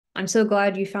I'm so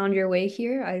glad you found your way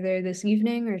here, either this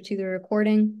evening or to the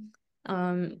recording.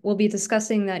 We'll be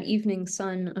discussing That Evening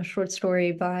Sun, a short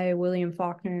story by William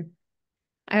Faulkner.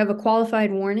 I have a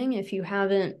qualified warning if you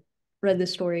haven't read the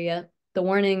story yet. The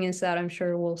warning is that I'm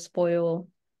sure we'll spoil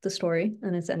the story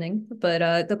and its ending,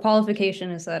 but the qualification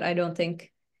is that I don't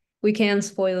think we can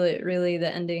spoil it, really.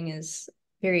 The ending is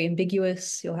very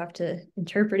ambiguous. You'll have to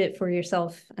interpret it for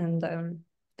yourself, and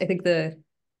I think the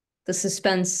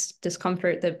suspense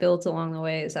discomfort that builds along the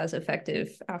way is as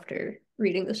effective after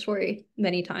reading the story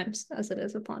many times as it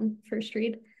is upon first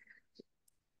read.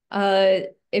 Uh,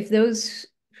 if those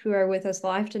who are with us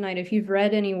live tonight, if you've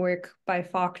read any work by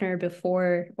Faulkner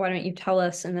before, why don't you tell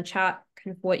us in the chat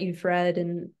kind of what you've read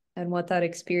and what that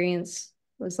experience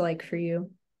was like for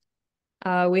you.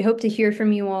 We hope to hear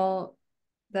from you all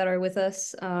that are with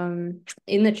us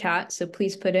in the chat, so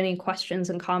please put any questions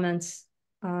and comments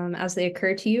as they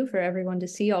occur to you for everyone to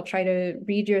see. I'll try to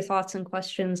read your thoughts and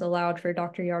questions aloud for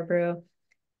Dr. Yarbrough,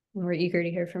 and we're eager to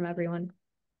hear from everyone.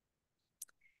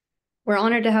 We're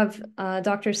honored to have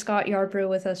Dr. Scott Yarbrough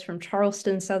with us from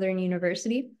Charleston Southern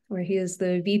University, where he is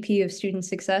the VP of Student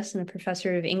Success and a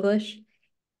professor of English.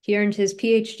 He earned his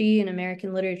PhD in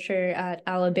American Literature at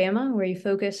Alabama, where he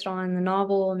focused on the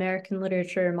novel, American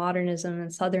literature, modernism,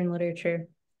 and Southern literature.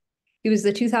 He was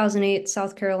the 2008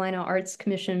 South Carolina Arts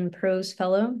Commission Prose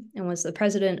Fellow and was the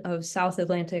president of South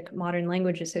Atlantic Modern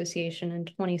Language Association in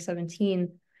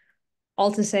 2017.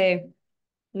 All to say,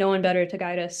 no one better to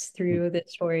guide us through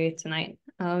this story tonight.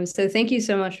 So thank you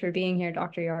so much for being here,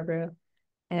 Dr. Yarbrough,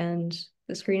 and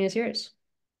the screen is yours.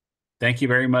 Thank you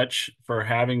very much for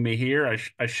having me here.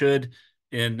 I should,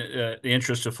 in the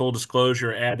interest of full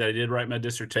disclosure, add that I did write my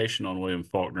dissertation on William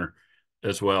Faulkner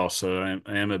as well. So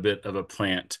I am a bit of a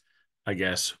plant, I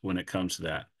guess, when it comes to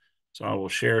that. So I will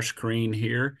share screen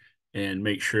here and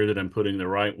make sure that I'm putting the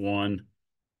right one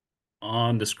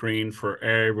on the screen for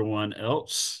everyone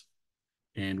else.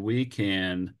 And we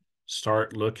can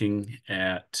start looking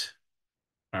at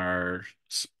our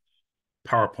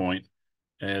PowerPoint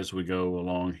as we go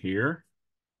along here.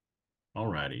 All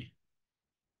righty.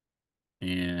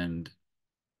 And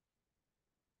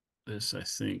this, I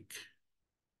think,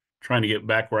 trying to get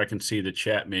back where I can see the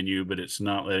chat menu, but it's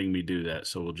not letting me do that.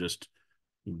 So we'll just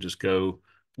go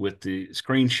with the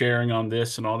screen sharing on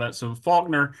this and all that. So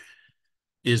Faulkner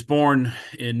is born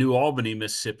in New Albany,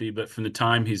 Mississippi, but from the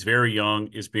time he's very young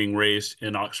is being raised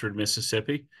in Oxford,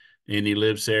 Mississippi. And he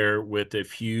lives there with a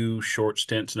few short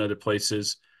stints in other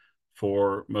places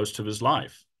for most of his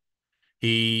life.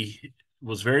 He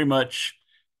was very much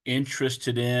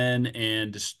interested in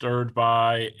and disturbed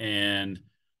by and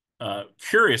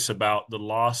curious about the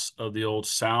loss of the Old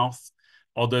South,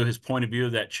 although his point of view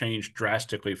of that changed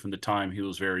drastically from the time he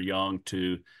was very young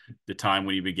to the time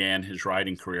when he began his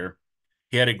writing career.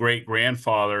 He had a great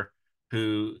grandfather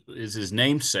who is his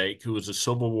namesake, who was a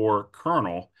Civil War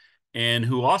colonel, and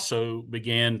who also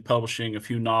began publishing a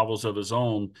few novels of his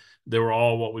own. They were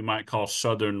all what we might call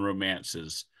Southern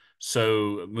romances.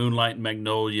 So Moonlight and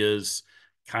Magnolias,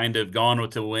 kind of Gone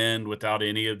with the Wind without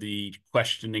any of the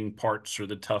questioning parts or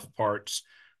the tough parts,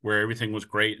 where everything was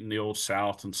great in the Old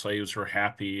South and slaves were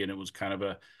happy and it was kind of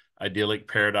a idyllic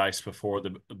paradise before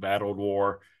the bad old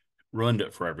war ruined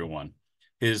it for everyone.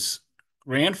 His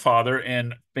grandfather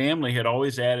and family had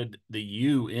always added the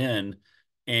U in,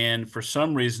 and for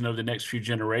some reason over the next few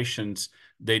generations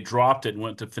they dropped it and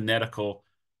went to phonetical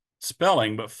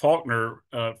spelling. But Faulkner,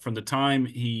 from the time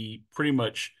he pretty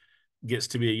much gets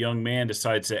to be a young man,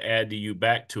 decides to add the U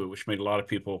back to it, which made a lot of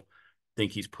people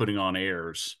think he's putting on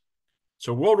airs.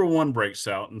 So World War I breaks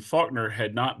out, and Faulkner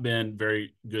had not been a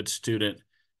very good student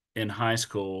in high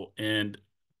school, and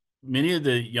many of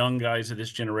the young guys of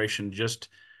this generation just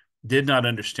did not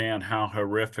understand how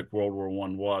horrific World War I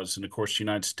was. And of course, the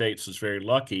United States was very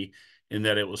lucky in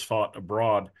that it was fought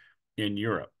abroad in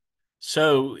Europe.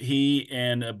 So he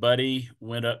and a buddy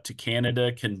went up to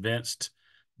Canada, convinced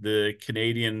the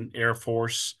Canadian Air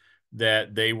Force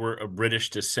that they were of British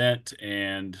descent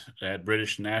and had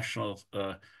British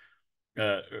were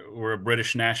a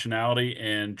British nationality,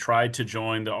 and tried to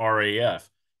join the RAF.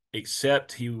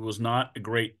 Except he was not a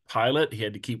great pilot. He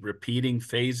had to keep repeating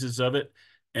phases of it,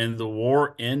 and the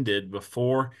war ended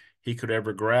before he could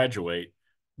ever graduate.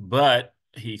 But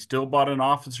he still bought an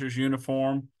officer's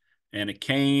uniform and a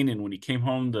cane, and when he came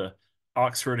home to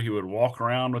Oxford, he would walk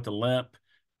around with a limp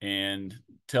and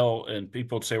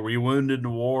people would say, "Were you wounded in the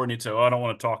war?" And he'd say, "Oh, I don't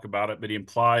want to talk about it," but he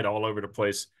implied all over the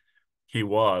place he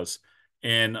was.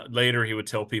 And later he would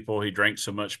tell people he drank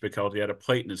so much because he had a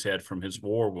plate in his head from his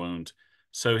war wound.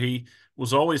 So he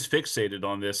was always fixated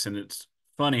on this, and it's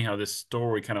funny how this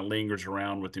story kind of lingers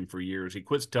around with him for years. He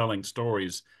quits telling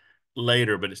stories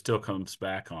later, but it still comes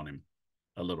back on him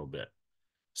a little bit.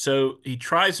 So he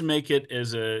tries to make it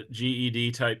as a GED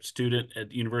type student at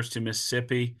the University of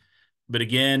Mississippi. But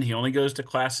again, he only goes to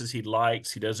classes he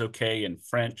likes. He does okay in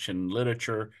French and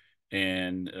literature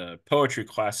and poetry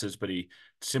classes, but he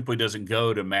simply doesn't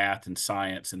go to math and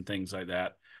science and things like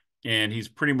that. And he's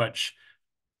pretty much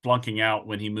flunking out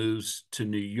when he moves to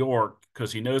New York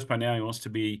because he knows by now he wants to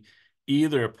be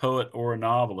either a poet or a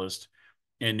novelist.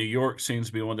 And New York seems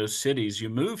to be one of those cities you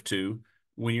move to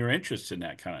when you're interested in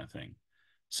that kind of thing.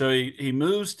 So he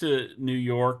moves to New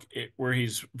York, where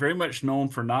he's very much known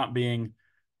for not being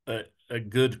a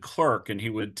good clerk. And he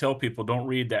would tell people, don't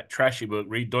read that trashy book,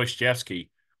 read Dostoevsky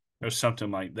or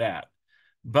something like that.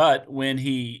 But when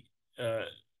he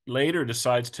later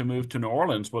decides to move to New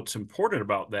Orleans, what's important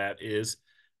about that is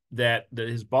that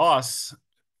his boss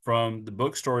from the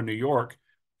bookstore in New York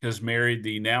has married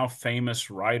the now famous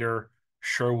writer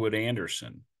Sherwood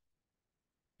Anderson.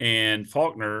 And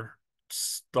Faulkner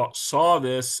saw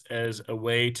this as a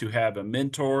way to have a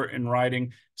mentor in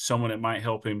writing, someone that might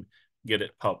help him get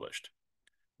it published.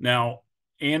 Now,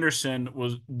 Anderson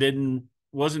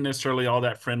wasn't necessarily all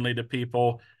that friendly to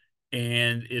people,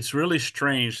 and it's really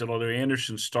strange that although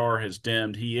Anderson's star has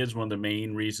dimmed, he is one of the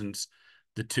main reasons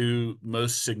the two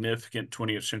most significant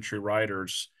 20th century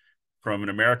writers from an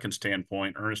American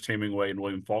standpoint, Ernest Hemingway and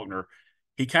William Faulkner,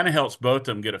 he kind of helps both of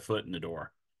them get a foot in the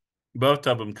door. Both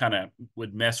of them kind of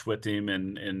would mess with him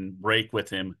and break with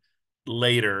him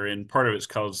later. And part of it's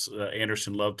because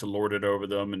Anderson loved to lord it over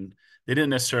them, and they didn't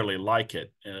necessarily like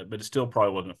it, but it still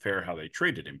probably wasn't fair how they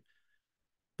treated him.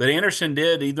 But Anderson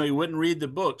did, even though he wouldn't read the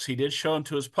books, he did show them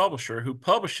to his publisher who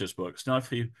published his books. Now,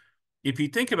 if you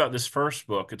think about this first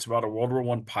book, it's about a World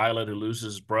War I pilot who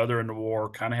loses his brother in the war,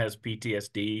 kind of has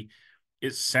PTSD.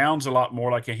 It sounds a lot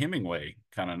more like a Hemingway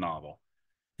kind of novel.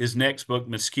 His next book,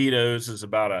 Mosquitoes, is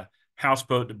about a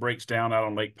houseboat that breaks down out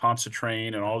on Lake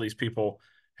Pontchartrain and all these people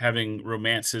having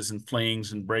romances and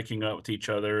flings and breaking up with each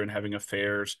other and having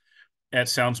affairs. That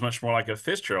sounds much more like a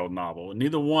Fitzgerald novel. And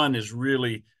neither one is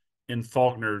really in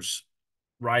Faulkner's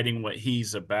writing what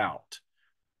he's about.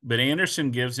 But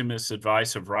Anderson gives him this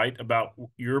advice of write about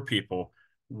your people,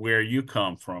 where you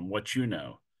come from, what you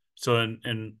know. So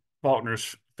in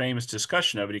Faulkner's famous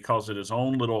discussion of it, he calls it his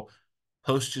own little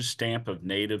postage stamp of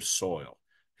native soil.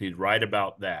 He'd write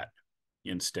about that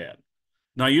instead.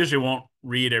 Now, I usually won't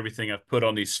read everything I've put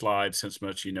on these slides since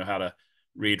most of you know how to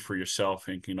read for yourself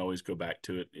and can always go back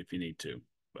to it if you need to.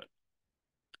 But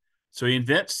so he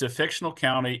invents the fictional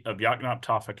county of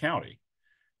Yoknapatawpha County,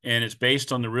 and it's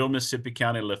based on the real Mississippi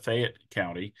County, Lafayette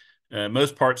County.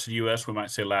 Most parts of the U.S., we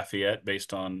might say Lafayette,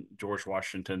 based on George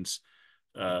Washington's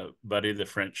buddy, the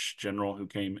French general who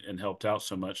came and helped out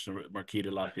so much, the Marquis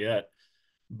de Lafayette.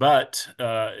 But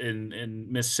in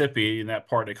Mississippi, in that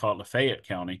part, they call it Lafayette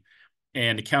County.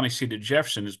 And the county seat of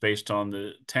Jefferson is based on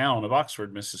the town of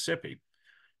Oxford, Mississippi.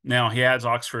 Now, he adds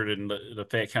Oxford and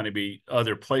Lafayette County be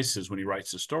other places when he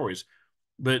writes the stories.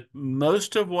 But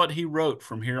most of what he wrote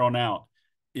from here on out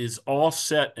is all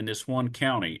set in this one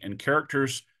county. And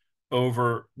characters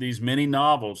over these many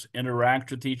novels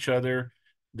interact with each other.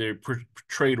 They're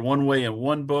portrayed one way in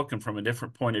one book and from a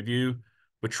different point of view,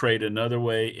 portrayed another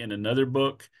way in another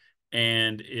book.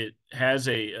 And it has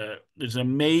there's an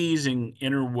amazing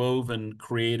interwoven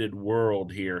created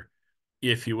world here,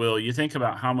 if you will. You think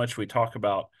about how much we talk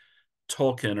about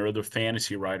Tolkien or other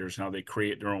fantasy writers and how they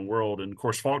create their own world. And of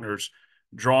course, Faulkner's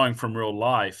drawing from real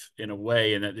life in a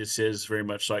way, and that this is very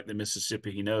much like the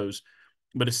Mississippi he knows.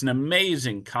 But it's an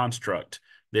amazing construct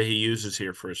that he uses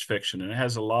here for his fiction, and it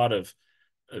has a lot of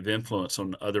influence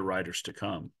on other writers to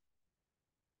come.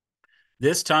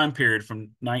 This time period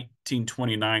from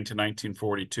 1929 to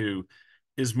 1942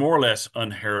 is more or less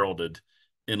unheralded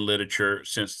in literature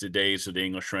since the days of the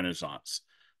English Renaissance.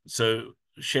 So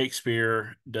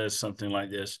Shakespeare does something like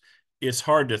this. It's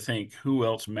hard to think who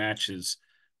else matches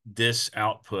this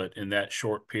output in that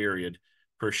short period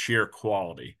for sheer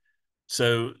quality.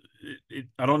 So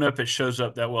I don't know if it shows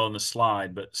up that well in the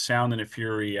slide, but Sound and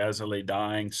Fury, As I Lay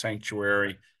Dying,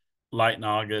 Sanctuary, Light in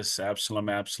August, Absalom,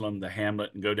 Absalom, The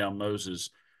Hamlet, and Go Down Moses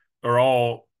are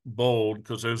all bold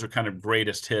because those are kind of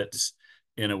greatest hits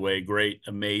in a way, great,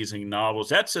 amazing novels.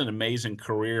 That's an amazing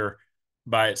career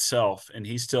by itself, and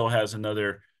he still has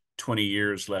another 20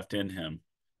 years left in him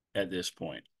at this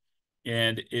point.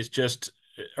 And it's just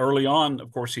early on,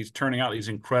 of course, he's turning out these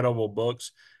incredible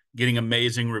books, getting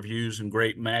amazing reviews in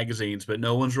great magazines, but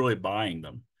no one's really buying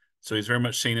them. So he's very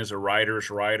much seen as a writer's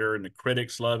writer, and the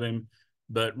critics love him,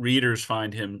 but readers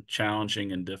find him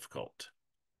challenging and difficult.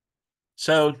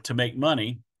 So to make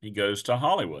money, he goes to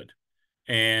Hollywood.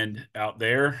 And out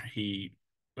there, he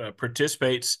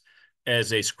participates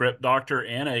as a script doctor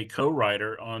and a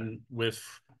co-writer on with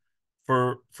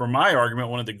for my argument,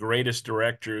 one of the greatest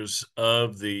directors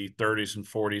of the 30s and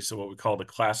 40s, so what we call the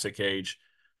classic age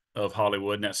of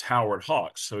Hollywood, and that's Howard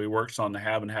Hawks. So he works on The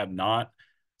Have and Have Not.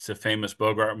 It's a famous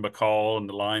Bogart and Bacall, and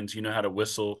the lines, "You know how to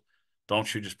whistle,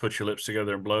 don't you just put your lips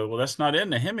together and blow." Well, that's not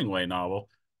in the Hemingway novel.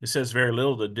 This has very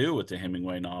little to do with the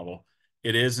Hemingway novel.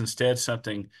 It is instead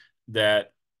something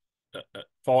that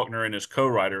Faulkner and his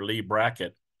co-writer, Lee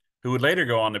Brackett, who would later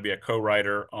go on to be a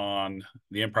co-writer on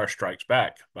The Empire Strikes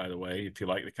Back, by the way, if you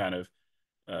like the kind of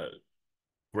uh,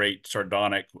 great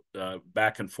sardonic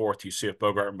back and forth you see of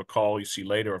Bogart and Bacall, you see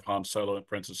later of Han Solo and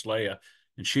Princess Leia,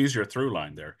 and she's your through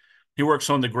line there. He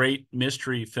works on the great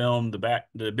mystery film,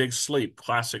 The Big Sleep,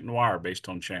 classic noir based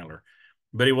on Chandler.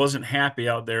 But he wasn't happy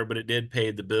out there, but it did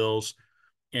pay the bills.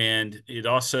 And it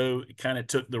also kind of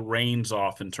took the reins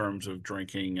off in terms of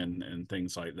drinking and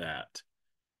things like that.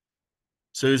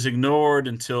 So he's ignored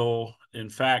until, in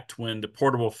fact, when The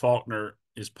Portable Faulkner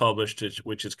is published,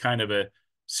 which is kind of a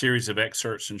series of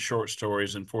excerpts and short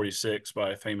stories in 46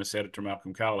 by famous editor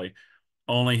Malcolm Cowley,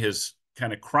 only his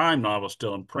kind of crime novel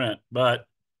still in print. But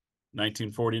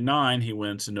 1949, he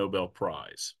wins the Nobel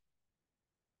Prize.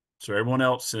 So everyone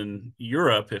else in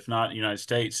Europe, if not the United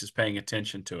States, is paying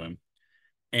attention to him.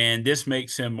 And this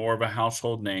makes him more of a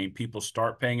household name. People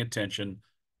start paying attention.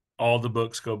 All the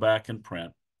books go back in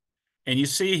print. And you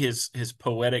see his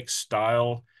poetic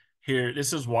style here.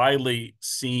 This is widely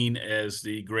seen as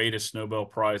the greatest Nobel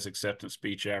Prize acceptance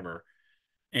speech ever.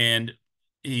 And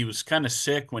he was kind of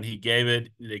sick when he gave it.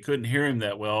 They couldn't hear him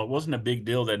that well. It wasn't a big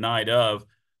deal the night of.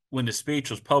 When the speech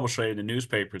was published in the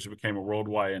newspapers, it became a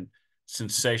worldwide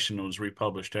sensation and was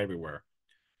republished everywhere.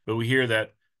 But we hear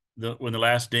that when the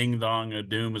last ding dong of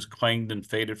doom is clanged and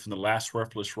faded from the last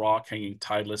worthless rock hanging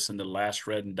tideless in the last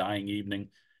red and dying evening,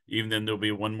 even then there'll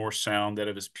be one more sound, that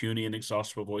of his puny and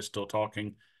exhaustible voice still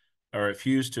talking. I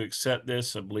refuse to accept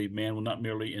this. I believe man will not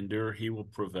merely endure, he will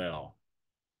prevail.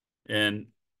 And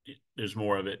there's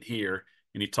more of it here.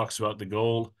 And he talks about the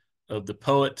goal of the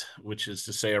poet, which is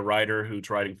to say a writer who's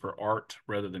writing for art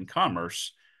rather than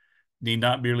commerce, need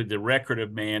not merely the record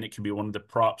of man, it can be one of the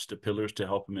props to pillars to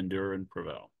help him endure and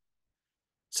prevail.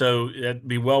 So it'd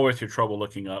be well worth your trouble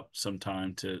looking up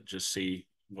sometime to just see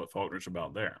what Faulkner's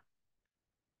about there.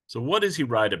 So what does he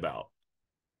write about?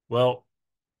 Well,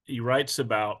 he writes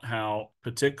about how,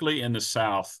 particularly in the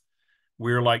South,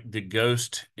 we're like the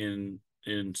ghost in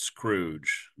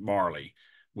Scrooge, Marley.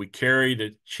 We carry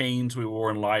the chains we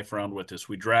wore in life around with us.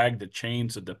 We drag the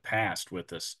chains of the past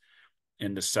with us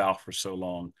in the South for so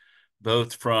long,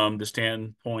 both from the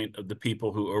standpoint of the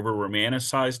people who over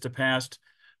romanticized the past,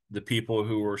 the people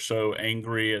who were so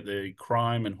angry at the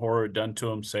crime and horror done to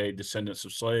them, say descendants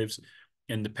of slaves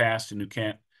in the past, and who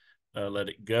can't let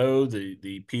it go,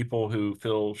 the people who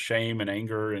feel shame and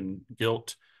anger and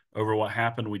guilt over what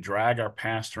happened. We drag our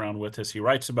past around with us. He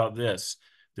writes about this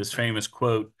famous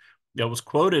quote that was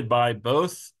quoted by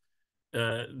both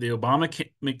the Obama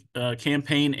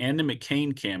campaign and the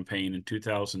McCain campaign in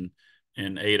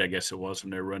 2008, I guess it was,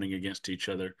 when they're running against each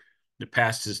other. The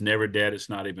past is never dead. It's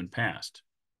not even past.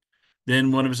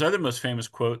 Then one of his other most famous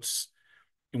quotes,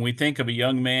 when we think of a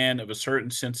young man of a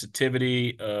certain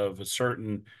sensitivity, of a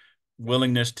certain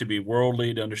willingness to be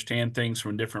worldly, to understand things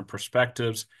from different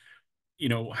perspectives,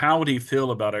 how would he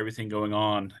feel about everything going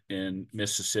on in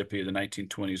Mississippi in the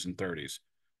 1920s and 30s?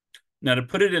 Now, to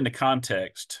put it into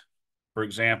context, for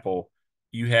example,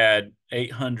 you had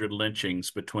 800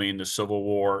 lynchings between the Civil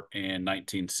War and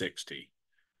 1960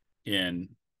 in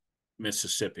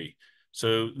Mississippi.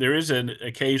 So there is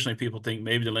occasionally people think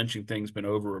maybe the lynching thing's been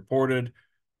overreported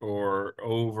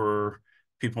or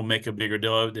people make a bigger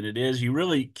deal of it than it is. You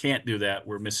really can't do that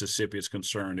where Mississippi is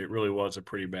concerned. It really was a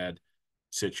pretty bad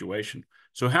situation.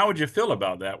 So how would you feel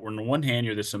about that? Where on the one hand,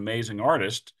 you're this amazing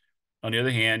artist. On the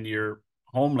other hand, your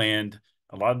homeland,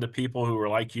 a lot of the people who were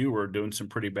like you were doing some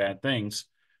pretty bad things.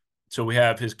 So we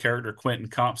have his character, Quentin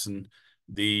Compson,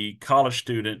 the college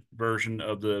student version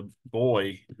of the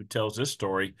boy who tells this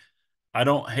story. I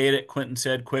don't hate it, Quentin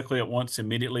said quickly at once,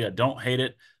 immediately. I don't hate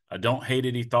it. I don't hate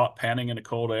it, he thought, panting in the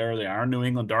cold air, the iron New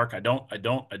England dark. I don't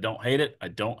hate it. I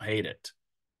don't hate it.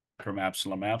 From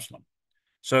Absalom.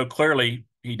 So clearly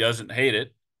he doesn't hate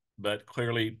it, but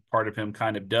clearly part of him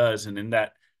kind of does. And in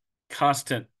that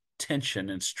constant tension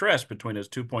and stress between those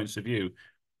 2 points of view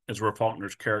is where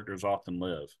Faulkner's characters often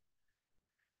live.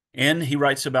 And he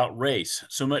writes about race,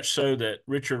 so much so that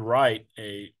Richard Wright,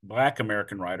 a Black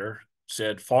American writer,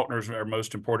 said Faulkner's our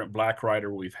most important Black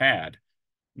writer we've had.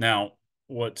 Now,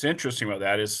 what's interesting about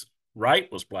that is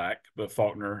Wright was black, but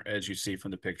Faulkner, as you see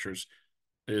from the pictures,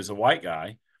 is a white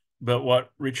guy. But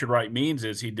what Richard Wright means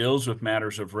is he deals with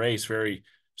matters of race very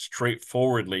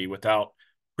straightforwardly without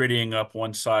prettying up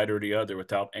one side or the other,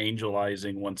 without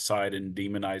angelizing one side and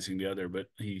demonizing the other. But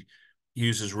he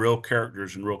uses real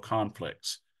characters and real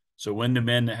conflicts. So when the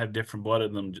men that have different blood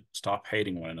in them stop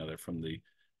hating one another, from the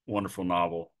wonderful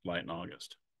novel Light in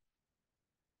August.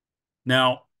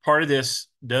 Now, part of this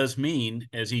does mean,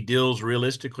 as he deals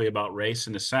realistically about race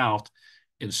in the South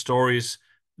in stories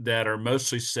that are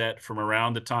mostly set from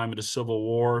around the time of the Civil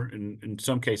War, and in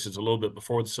some cases a little bit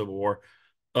before the Civil War,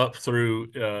 up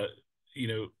through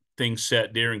things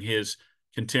set during his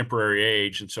contemporary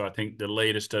age. And so I think the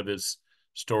latest of his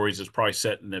stories is probably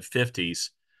set in the 50s,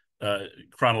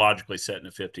 chronologically set in the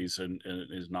 50s in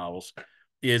his novels,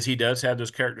 is he does have those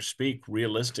characters speak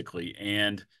realistically,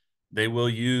 and they will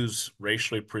use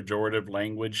racially pejorative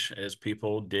language, as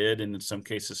people did and in some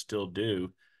cases still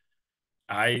do.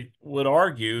 I would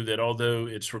argue that although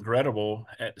it's regrettable,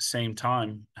 at the same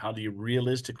time, how do you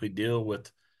realistically deal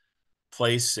with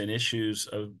place and issues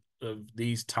of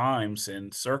these times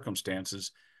and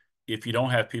circumstances if you don't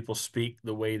have people speak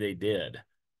the way they did?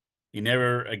 He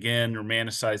never again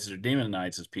romanticizes or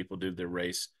demonizes people due to their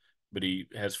race, but he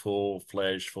has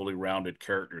full-fledged, fully rounded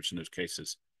characters in those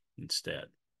cases instead.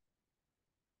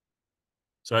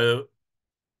 So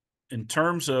in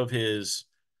terms of his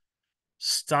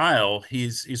style,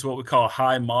 he's what we call a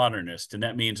high modernist, and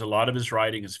that means a lot of his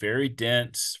writing is very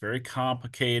dense, very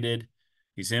complicated.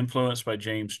 He's influenced by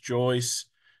James Joyce.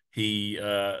 He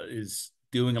is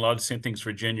doing a lot of the same things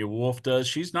Virginia Woolf does.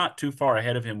 She's not too far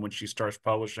ahead of him when she starts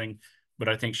publishing, but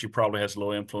I think she probably has a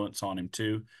little influence on him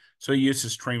too. So he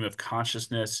uses stream of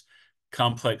consciousness,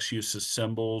 complex use of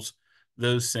symbols,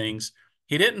 those things.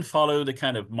 He didn't follow the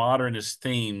kind of modernist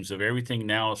themes of everything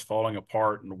now is falling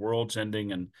apart and the world's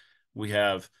ending, and we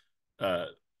have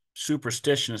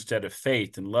superstition instead of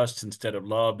faith and lust instead of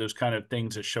love, those kind of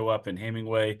things that show up in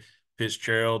Hemingway,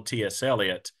 Fitzgerald, T.S.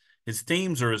 Eliot. His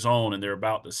themes are his own, and they're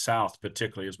about the South,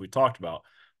 particularly, as we talked about.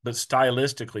 But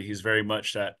stylistically, he's very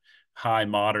much that high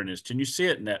modernist. And you see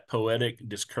it in that poetic,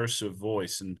 discursive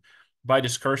voice. And by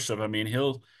discursive, I mean,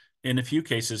 he'll, in a few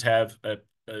cases, have a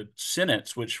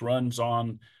sentence which runs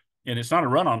on, and it's not a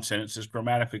run-on sentence, it's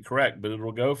grammatically correct, but it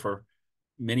will go for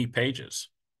many pages.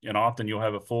 And often you'll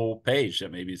have a full page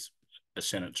that maybe is a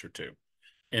sentence or two.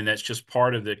 And that's just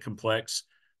part of the complex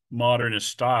modernist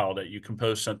style, that you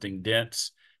compose something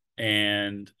dense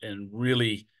and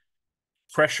really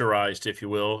pressurized, if you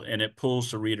will, and it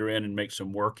pulls the reader in and makes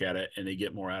them work at it, and they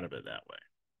get more out of it that way.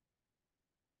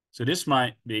 So this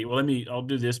might be, well, I'll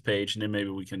do this page, and then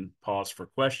maybe we can pause for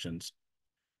questions.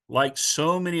 Like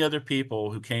so many other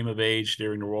people who came of age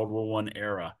during the World War I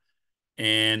era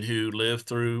and who lived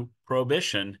through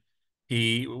Prohibition,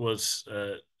 he was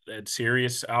had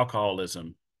serious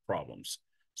alcoholism problems.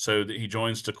 So that he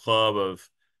joins the club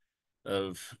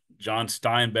of John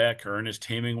Steinbeck, Ernest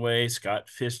Hemingway, Scott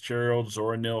Fitzgerald,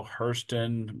 Zora Neale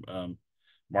Hurston,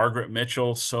 Margaret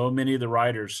Mitchell, so many of the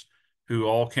writers who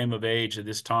all came of age at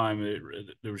this time.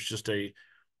 There was just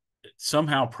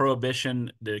somehow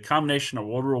Prohibition, the combination of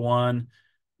World War I,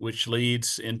 which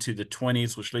leads into the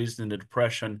 20s, which leads into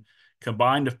Depression,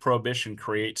 combined with Prohibition,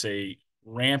 creates a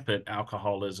rampant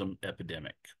alcoholism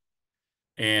epidemic.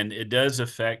 And it does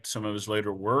affect some of his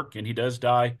later work, and he does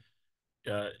die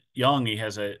young. He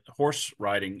has a horse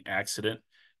riding accident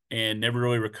and never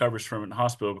really recovers from it in the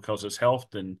hospital because his health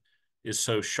then is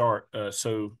so shot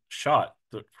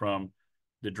from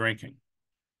the drinking.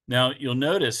 Now, you'll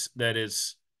notice that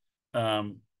A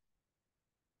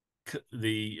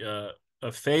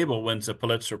Fable wins a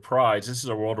Pulitzer Prize. This is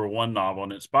a World War I novel,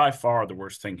 and it's by far the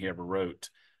worst thing he ever wrote.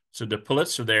 So the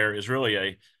Pulitzer there is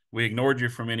really we ignored you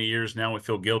for many years, now we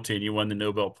feel guilty, and you won the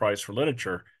Nobel Prize for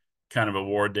Literature kind of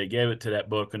award. They gave it to that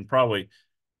book, and probably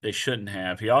they shouldn't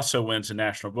have. He also wins the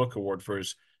National Book Award for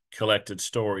his collected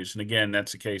stories. And again,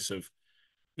 that's a case of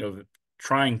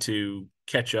trying to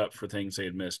catch up for things they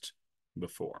had missed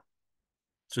before.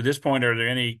 So at this point, are there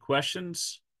any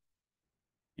questions?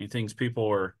 Any things people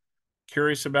are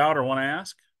curious about or want to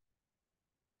ask?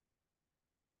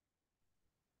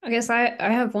 I guess I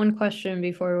have one question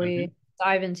before we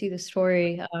dive into the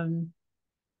story.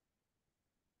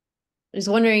 I was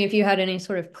wondering if you had any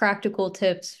sort of practical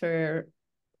tips for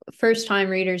first-time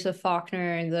readers of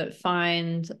Faulkner that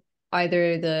find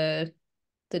either the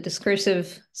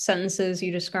discursive sentences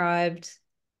you described,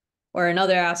 or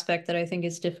another aspect that I think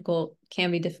is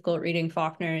can be difficult reading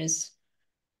Faulkner is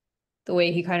the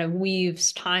way he kind of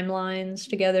weaves timelines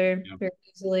together very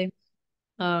easily.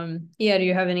 Do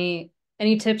you have any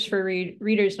Any tips for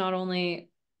readers not only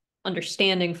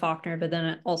understanding Faulkner, but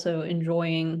then also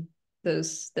enjoying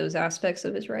those aspects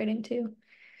of his writing too?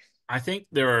 I think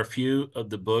there are a few of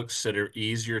the books that are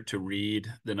easier to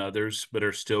read than others, but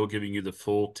are still giving you the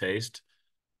full taste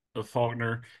of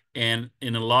Faulkner. And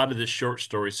in a lot of the short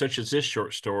stories, such as this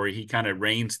short story, he kind of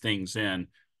reins things in.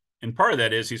 And part of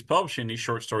that is he's publishing these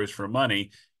short stories for money.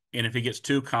 And if he gets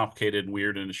too complicated and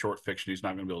weird in the short fiction, he's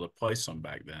not going to be able to place them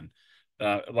back then.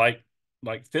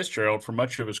 Like Fitzgerald, for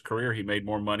much of his career, he made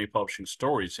more money publishing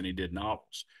stories than he did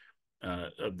novels.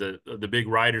 Of the big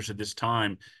writers at this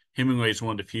time, Hemingway is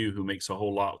one of the few who makes a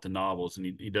whole lot with the novels, and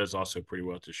he does also pretty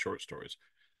well with the short stories.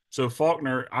 So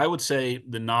Faulkner, I would say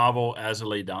the novel As I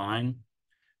Lay Dying,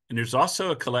 and there's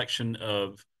also a collection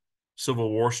of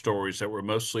Civil War stories that were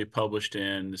mostly published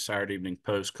in the Saturday Evening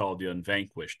Post called The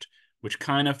Unvanquished, which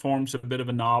kind of forms a bit of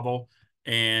a novel.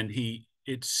 And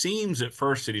it seems at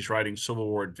first that he's writing Civil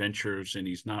War adventures and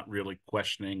he's not really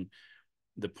questioning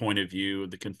the point of view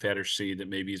of the Confederacy, that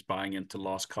maybe he's buying into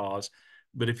Lost Cause.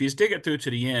 But if you stick it through to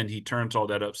the end, he turns all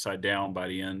that upside down by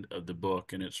the end of the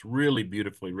book. And it's really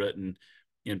beautifully written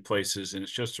in places. And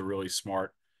it's just a really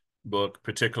smart book,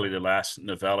 particularly the last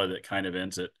novella that kind of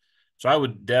ends it. So I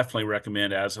would definitely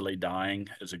recommend As I Lay Dying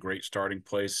as a great starting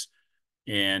place.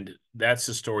 And that's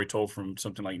a story told from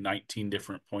something like 19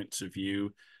 different points of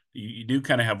view. You do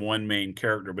kind of have one main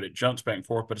character, but it jumps back and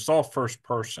forth, but it's all first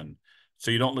person. So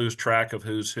you don't lose track of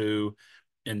who's who.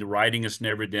 And the writing is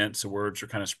never dense. The words are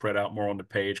kind of spread out more on the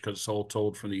page because it's all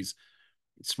told from these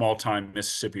small time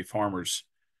Mississippi farmers'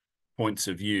 points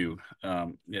of view,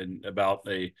 and about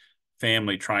a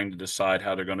family trying to decide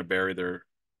how they're going to bury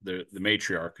the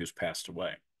matriarch who's passed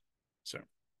away. So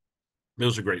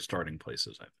those are great starting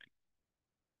places, I think.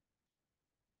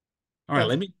 All right,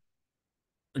 That's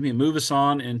let me move us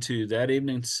on into That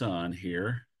Evening Sun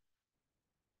here.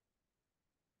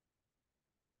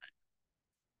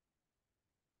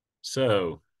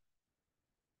 So,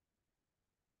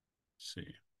 let's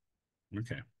see.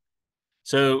 Okay.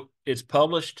 So it's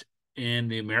published in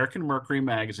the American Mercury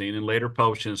magazine and later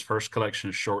published in its first collection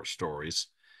of short stories,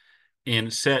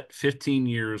 and set 15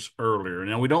 years earlier.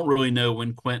 Now, we don't really know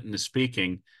when Quentin is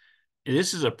speaking.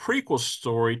 This is a prequel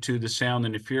story to The Sound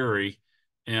and the Fury,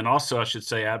 and also, I should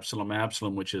say, Absalom,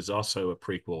 Absalom, which is also a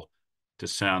prequel to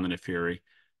Sound and the Fury.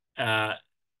 Uh,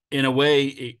 in a way,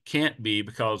 it can't be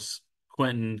because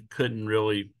Quentin couldn't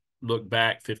really look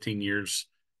back 15 years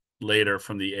later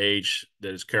from the age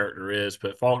that his character is.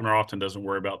 But Faulkner often doesn't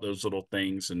worry about those little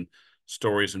things and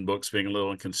stories and books being a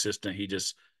little inconsistent. He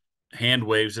just hand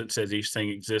waves it, says each thing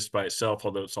exists by itself,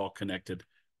 although it's all connected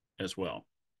as well.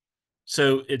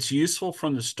 So it's useful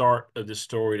from the start of the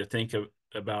story to think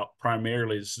about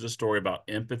primarily, this is a story about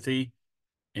empathy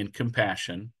and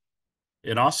compassion,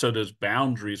 and also those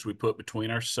boundaries we put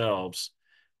between ourselves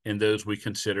and those we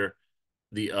consider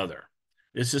the other.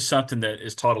 This is something that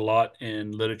is taught a lot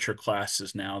in literature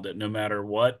classes now, that no matter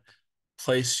what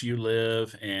place you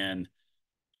live and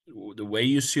the way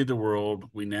you see the world,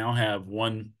 we now have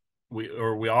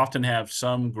we often have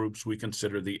some groups we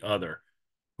consider the other,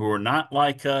 who are not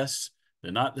like us.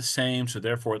 They're not the same, so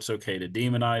therefore it's okay to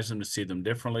demonize them, to see them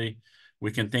differently.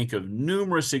 We can think of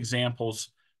numerous examples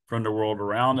from the world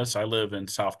around us. I live in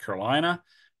South Carolina,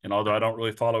 and although I don't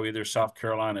really follow either South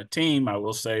Carolina team, I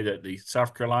will say that the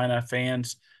South Carolina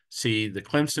fans see the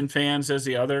Clemson fans as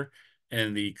the other,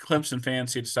 and the Clemson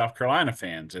fans see the South Carolina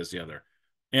fans as the other.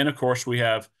 And of course, we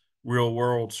have real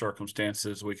world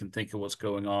circumstances. We can think of what's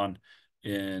going on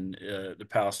in the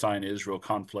Palestine-Israel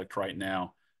conflict right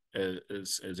now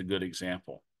as a good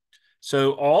example.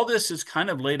 So all this is kind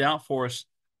of laid out for us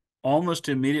almost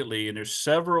immediately, and there's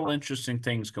several interesting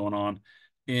things going on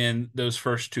in those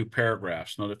first two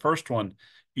paragraphs. Now, the first one,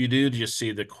 you do just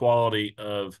see the quality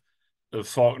of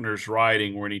Faulkner's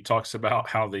writing when he talks about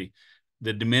how the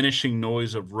diminishing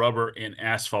noise of rubber and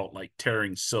asphalt like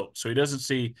tearing silk. So he doesn't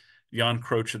see the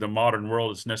encroach of the modern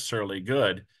world as necessarily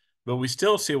good, but we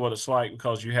still see what it's like,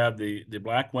 because you have the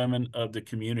black women of the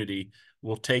community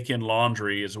will take in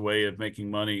laundry as a way of making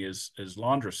money as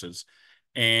laundresses,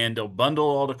 and they'll bundle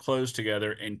all the clothes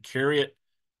together and carry it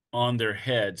on their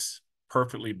heads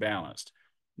perfectly balanced.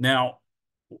 Now,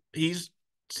 he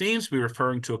seems to be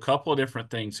referring to a couple of different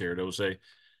things here. There was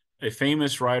a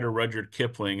famous writer, Rudyard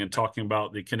Kipling, and talking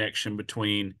about the connection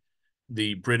between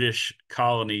the British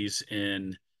colonies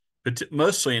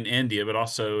mostly in India, but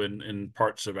also in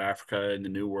parts of Africa and the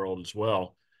New World as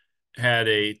well, had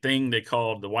a thing they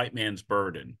called the white man's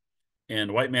burden. And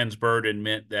the white man's burden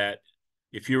meant that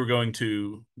if you were going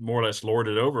to more or less lord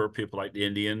it over people like the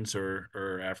Indians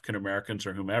or African Americans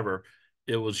or whomever,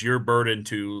 it was your burden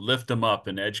to lift them up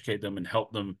and educate them and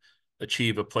help them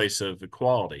achieve a place of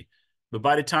equality. But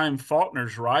by the time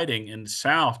Faulkner's writing in the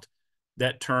South,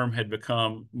 that term had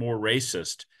become more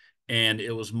racist, and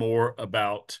it was more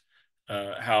about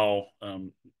how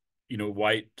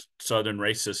white Southern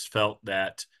racists felt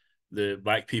that the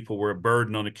black people were a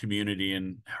burden on the community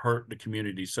and hurt the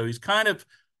community. So he's kind of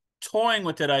toying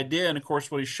with that idea. And of course,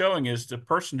 what he's showing is the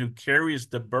person who carries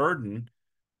the burden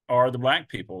are the black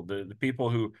people, the people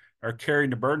who are carrying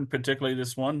the burden, particularly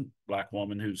this one black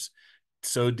woman who's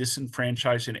so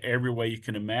disenfranchised in every way you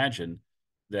can imagine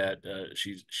that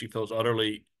she feels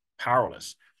utterly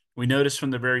powerless. We notice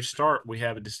from the very start we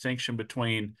have a distinction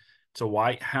between it's a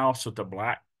white house with a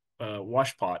black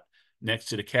washpot next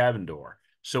to the cabin door.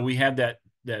 So we have that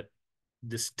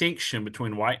distinction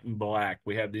between white and black.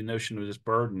 We have the notion of this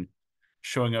burden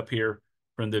showing up here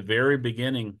from the very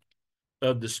beginning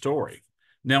of the story.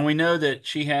 Now we know that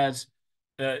she has,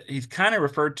 he's kind of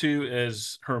referred to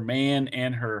as her man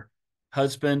and her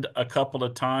husband a couple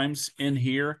of times in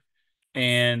here,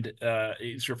 and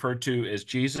he's referred to as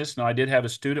Jesus. Now I did have a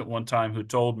student one time who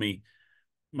told me,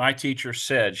 my teacher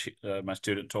said, my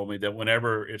student told me that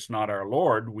whenever it's not our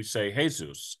Lord, we say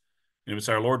Jesus. And if it's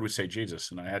our Lord, we say Jesus.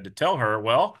 And I had to tell her,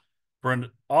 well, for an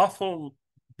awful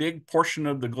big portion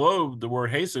of the globe, the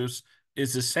word Jesus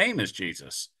is the same as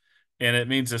Jesus. And it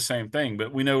means the same thing.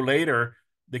 But we know later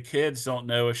the kids don't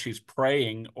know if she's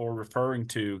praying or referring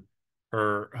to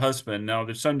her husband. Now,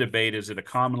 there's some debate. Is it a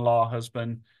common law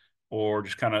husband or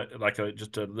just kind of like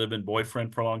just a live-in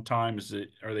boyfriend for a long time?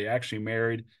 Are they actually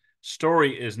married?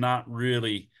 Story is not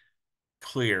really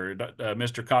clear.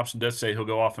 Mr. Compson does say he'll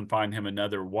go off and find him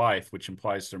another wife, which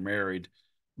implies they're married,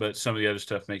 but some of the other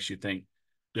stuff makes you think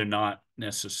they're not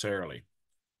necessarily.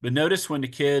 But notice when the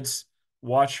kids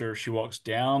watch her, she walks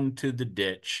down to the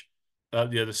ditch up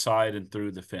the other side and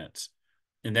through the fence.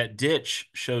 And that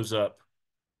ditch shows up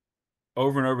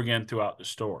over and over again throughout the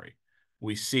story.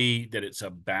 We see that it's a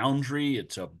boundary,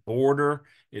 it's a border,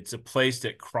 it's a place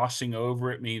that crossing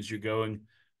over it means you're going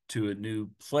to a new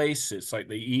place. It's like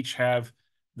they each have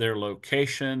their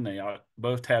location. They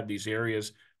both have these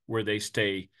areas where they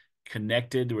stay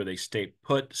connected, where they stay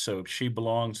put. So she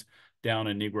belongs down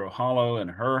in Negro Hollow in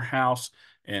her house,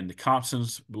 and the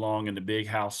Compsons belong in the big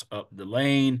house up the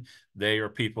lane. They are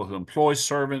people who employ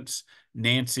servants.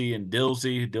 Nancy and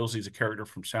Dilsey. Dilsey's a character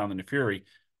from Sound and the Fury.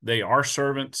 They are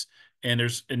servants. And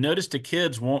notice the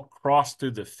kids won't cross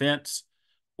through the fence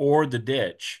or the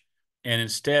ditch. And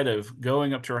instead of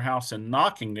going up to her house and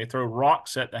knocking, they throw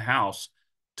rocks at the house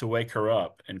to wake her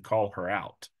up and call her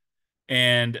out.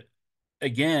 And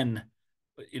again,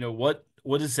 what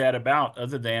is that about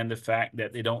other than the fact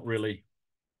that they don't really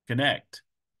connect?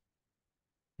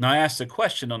 Now, I asked the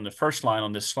question on the first line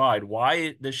on this slide,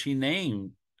 why does she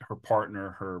name her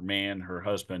partner, her man, her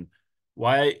husband?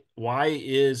 Why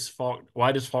does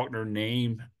Faulkner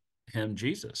name him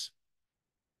Jesus?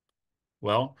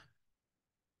 Well,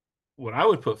 what I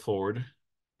would put forward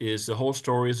is the whole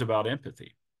story is about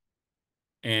empathy.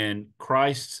 And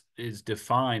Christ is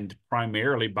defined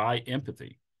primarily by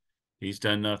empathy. He's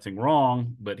done nothing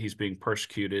wrong, but he's being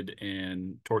persecuted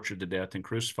and tortured to death and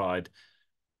crucified.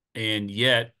 And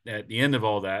yet, at the end of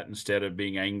all that, instead of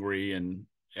being angry and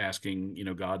asking,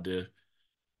 God to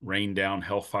rain down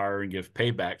hellfire and give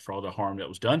payback for all the harm that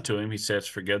was done to him, he says,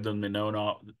 "Forgive them; they know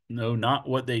not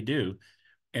what they do."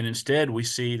 And instead, we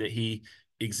see that he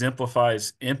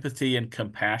exemplifies empathy and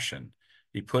compassion.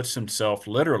 He puts himself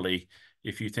literally,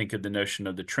 if you think of the notion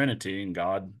of the Trinity and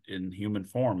God in human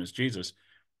form as Jesus,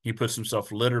 he puts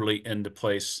himself literally in the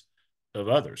place of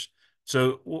others.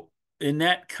 So in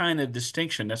that kind of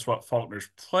distinction, that's what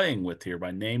Faulkner's playing with here by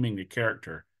naming the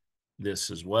character this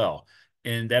as well.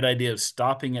 And that idea of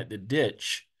stopping at the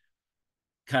ditch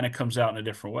kind of comes out in a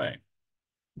different way.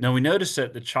 Now, we notice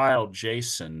that the child,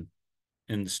 Jason,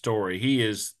 in the story, he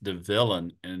is the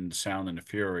villain in Sound and the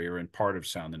Fury, or in part of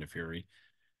Sound and the Fury.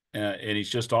 And he's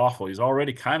just awful. He's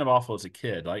already kind of awful as a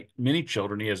kid. Like many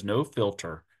children, he has no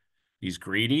filter. He's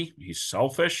greedy. He's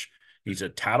selfish. He's a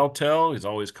tattletale. He's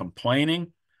always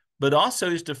complaining. But also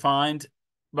he's defined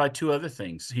by two other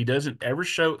things. He doesn't ever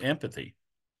show empathy.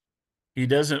 He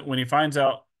doesn't, when he finds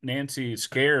out Nancy is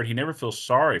scared, he never feels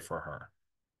sorry for her.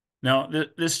 Now,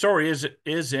 this story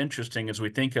is interesting as we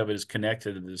think of it as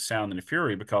connected to the Sound and the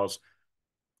Fury, because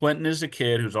Quentin is a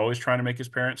kid who's always trying to make his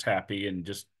parents happy and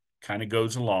just kind of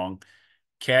goes along.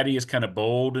 Caddy is kind of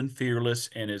bold and fearless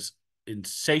and is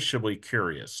insatiably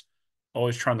curious,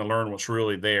 always trying to learn what's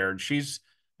really there. And she's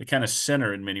the kind of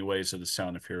center in many ways of the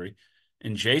Sound of Fury.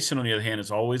 And Jason, on the other hand,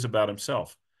 is always about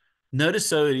himself. Notice,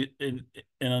 though, in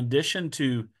addition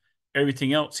to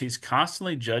everything else, he's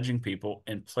constantly judging people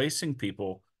and placing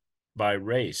people by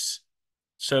race.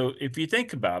 So if you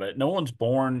think about it, no one's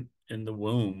born in the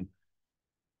womb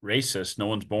racist. No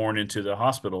one's born into the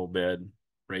hospital bed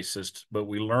racist, but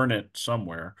we learn it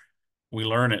somewhere. We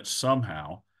learn it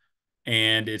somehow.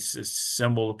 And it's a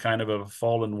symbol kind of a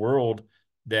fallen world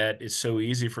that it's so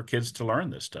easy for kids to learn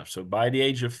this stuff. So by the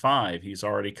age of 5, he's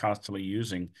already constantly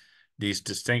using these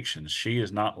distinctions. She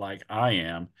is not like I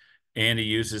am. And he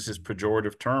uses this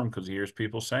pejorative term because he hears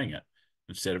people saying it.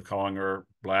 Instead of calling her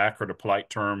black, or the polite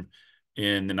term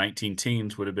in the 19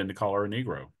 teens would have been to call her a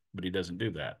Negro. But he doesn't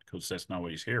do that because that's not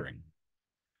what he's hearing.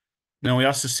 Now, we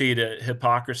also see the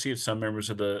hypocrisy of some members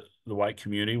of the white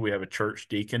community. We have a church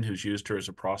deacon who's used her as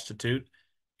a prostitute.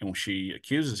 And when she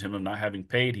accuses him of not having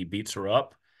paid, he beats her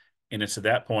up. And it's at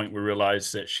that point we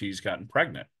realize that she's gotten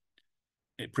pregnant.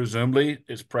 It presumably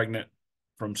is pregnant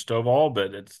from Stovall,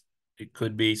 but it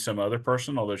could be some other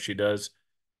person, although she does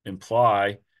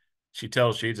imply, she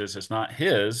tells Jesus it's not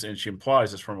his, and she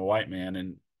implies it's from a white man,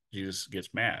 and Jesus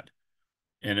gets mad.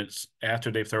 And it's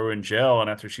after they throw her in jail and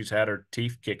after she's had her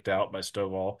teeth kicked out by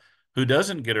Stovall, who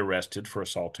doesn't get arrested for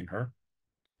assaulting her.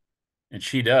 And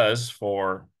she does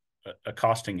for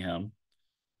accosting him,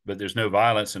 but there's no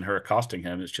violence in her accosting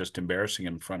him. It's just embarrassing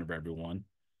him in front of everyone.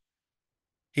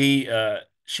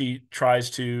 She tries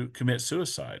to commit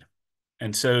suicide.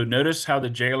 And so notice how the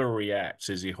jailer reacts.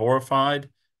 Is he horrified?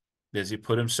 Does he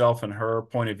put himself in her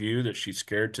point of view that she's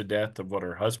scared to death of what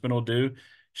her husband will do?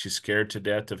 She's scared to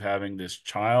death of having this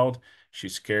child.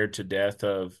 She's scared to death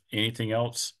of anything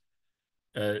else.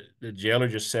 The jailer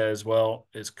just says, well,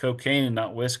 it's cocaine and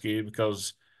not whiskey,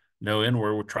 because no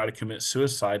N-word would try to commit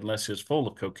suicide unless it's full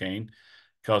of cocaine,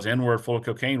 because N-word full of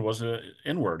cocaine wasn't an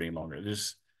N-word any longer.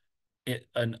 There's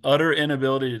an utter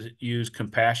inability to use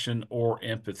compassion or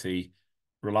empathy,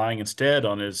 relying instead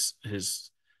on his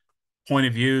point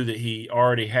of view that he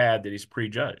already had, that he's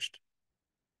prejudged.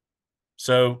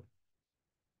 So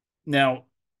now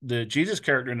the Jesus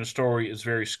character in the story is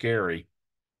very scary,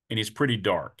 and he's pretty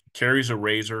dark. He carries a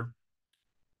razor.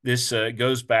 This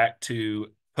goes back to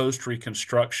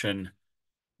post-Reconstruction.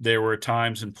 There were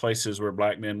times and places where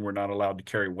black men were not allowed to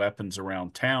carry weapons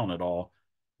around town at all.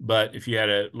 But if you had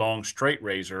a long straight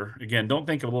razor, again, don't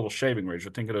think of a little shaving razor,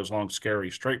 think of those long,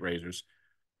 scary straight razors.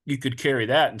 You could carry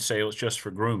that and say it was just for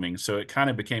grooming. So it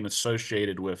kind of became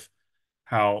associated with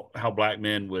how black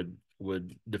men would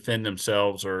defend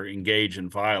themselves or engage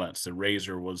in violence. The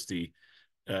razor was the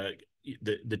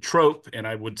trope, and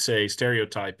I would say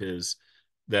stereotype, is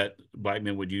that black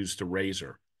men would use the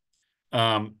razor.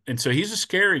 And so he's a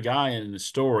scary guy in the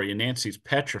story, and Nancy's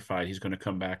petrified he's going to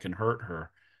come back and hurt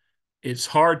her. It's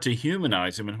hard to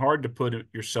humanize him and hard to put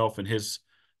yourself in his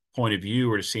point of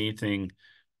view or to see anything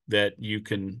that you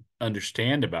can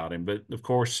understand about him. But of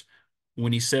course,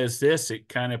 when he says this, it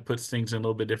kind of puts things in a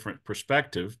little bit different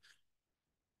perspective.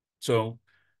 So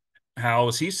how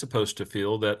is he supposed to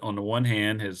feel that on the one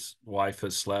hand, his wife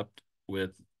has slept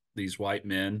with these white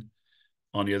men?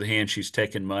 On the other hand, she's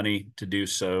taken money to do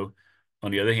so.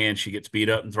 On the other hand, she gets beat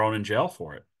up and thrown in jail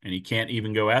for it. And he can't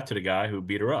even go after the guy who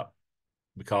beat her up,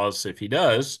 because if he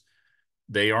does,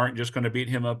 they aren't just going to beat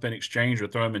him up in exchange or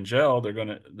throw him in jail.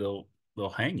 They'll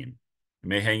hang him. They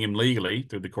may hang him legally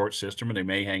through the court system, and they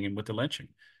may hang him with the lynching,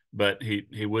 but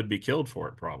he would be killed for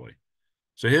it probably.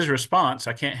 So his response: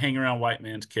 I can't hang around white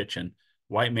man's kitchen.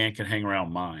 White man can hang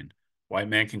around mine. White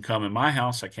man can come in my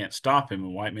house. I can't stop him.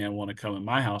 And white man want to come in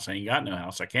my house. I ain't got no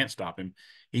house. I can't stop him.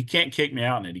 He can't kick me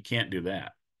out in it. He can't do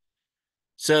that.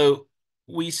 So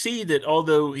we see that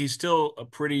although he's still a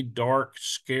pretty dark,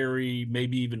 scary,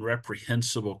 maybe even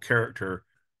reprehensible character,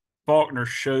 Faulkner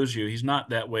shows you he's not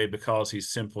that way because he's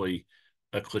simply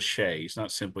a cliche. He's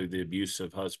not simply the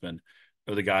abusive husband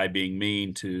or the guy being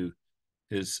mean to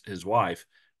his wife.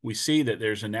 We see that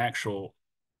there's an actual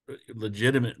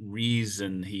legitimate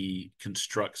reason he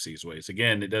constructs these ways.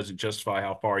 Again, it doesn't justify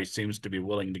how far he seems to be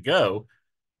willing to go,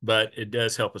 but it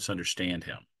does help us understand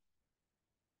him.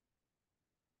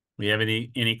 We have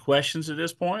any questions at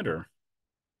this point, or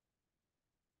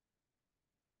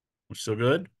we're still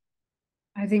good?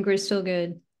 I think we're still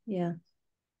good. Yeah.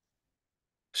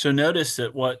 So notice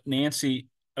that what Nancy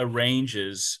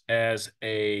arranges as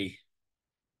a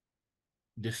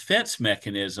defense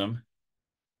mechanism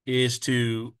is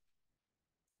to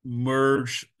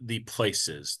merge the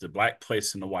places, the black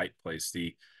place and the white place,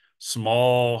 the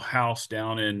small house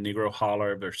down in Negro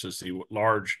Holler versus the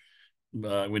large,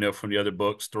 we know from the other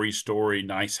books, 3-story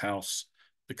nice house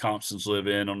the Compsons live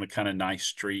in on a kind of nice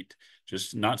street,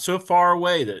 just not so far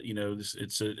away that,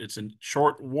 it's a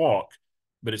short walk,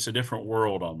 but it's a different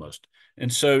world almost.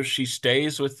 And so she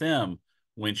stays with them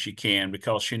when she can,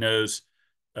 because she knows,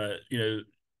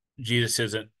 Jesus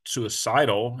isn't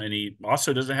suicidal, and he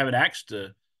also doesn't have an axe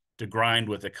to grind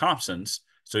with the Compsons,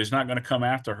 so he's not going to come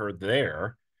after her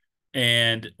there.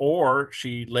 And or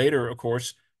she later, of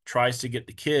course, tries to get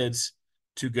the kids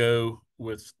to go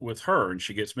with her, and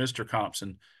she gets Mr.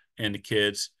 Compson and the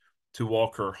kids to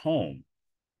walk her home.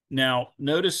 Now,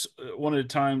 notice one of the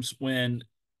times when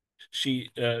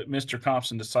Mr.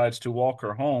 Compson decides to walk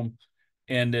her home,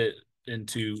 and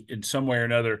in some way or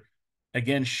another,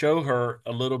 again, show her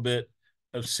a little bit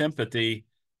of sympathy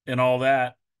and all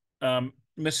that.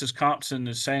 Mrs. Compson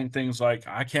is saying things like,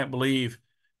 "I can't believe,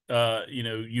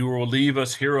 you will leave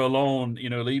us here alone.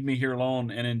 Leave me here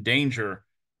alone and in danger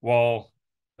while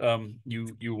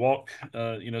you walk,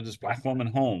 this black woman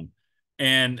home."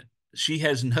 And she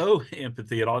has no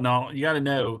empathy at all. Now, you got to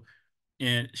know,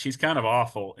 and she's kind of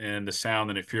awful in The Sound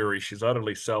and the Fury. She's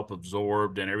utterly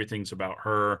self-absorbed, and everything's about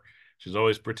her. She's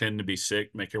always pretending to be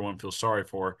sick, make everyone feel sorry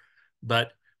for her.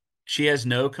 But she has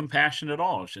no compassion at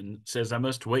all. She says, "I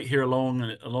must wait here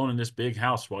alone in this big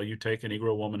house while you take a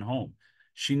Negro woman home."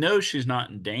 She knows she's not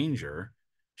in danger.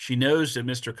 She knows that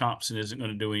Mr. Compson isn't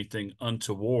going to do anything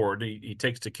untoward. He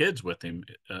takes the kids with him,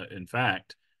 in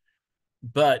fact.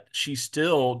 But she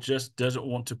still just doesn't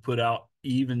want to put out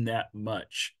even that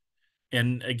much.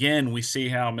 And again, we see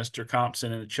how Mr.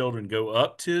 Compson and the children go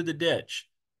up to the ditch,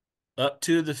 up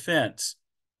to the fence.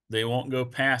 They won't go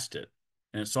past it.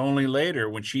 And it's only later,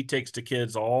 when she takes the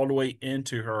kids all the way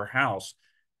into her house,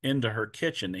 into her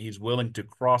kitchen, that he's willing to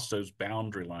cross those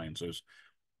boundary lines, those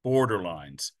border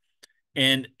lines.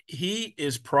 And he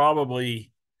is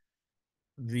probably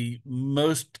the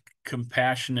most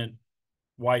compassionate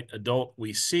white adult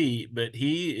we see, but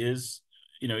he is,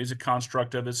 he's a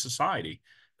construct of his society.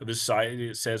 Of his society,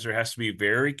 it says there has to be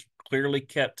very clearly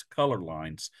kept color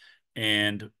lines,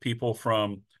 and people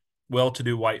from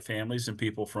well-to-do white families and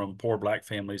people from poor black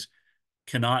families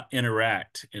cannot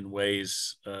interact in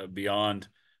ways beyond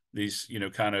these,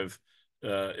 kind of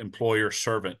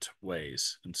employer-servant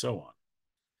ways, and so on.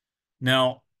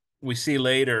 Now, we see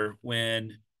later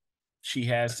when she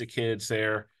has the kids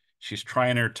there, she's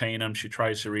trying to entertain them. She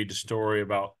tries to read the story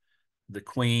about the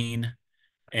queen,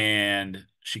 and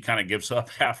she kind of gives up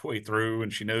halfway through,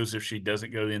 and she knows if she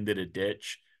doesn't go into the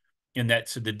ditch. And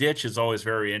so the ditch is always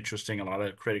very interesting. A lot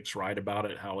of critics write about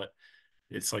it, how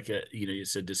it's like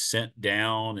it's a descent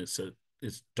down. It's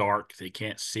dark. They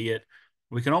can't see it.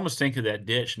 We can almost think of that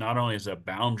ditch not only as a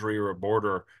boundary or a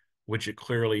border, which it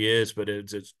clearly is, but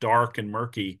it's dark and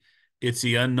murky. It's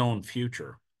the unknown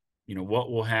future.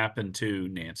 What will happen to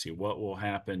Nancy? What will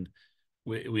happen?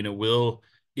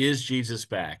 Is Jesus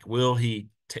back? Will he,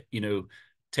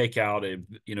 take out a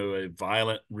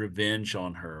violent revenge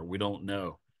on her? We don't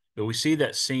know. But we see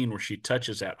that scene where she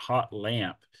touches that hot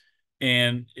lamp.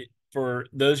 And for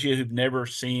those of you who've never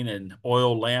seen an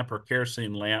oil lamp or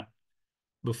kerosene lamp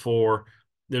before,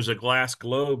 there's a glass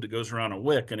globe that goes around a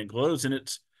wick, and it glows,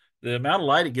 and the amount of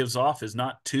light it gives off is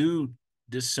not too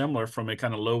dissimilar from a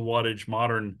kind of low wattage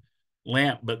modern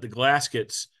lamp, but the glass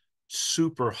gets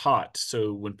super hot.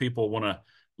 So when people want to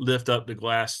lift up the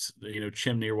glass,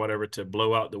 chimney or whatever to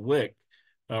blow out the wick,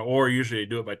 or usually they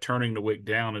do it by turning the wick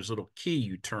down. There's a little key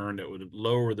you turn that would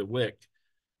lower the wick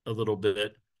a little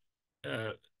bit.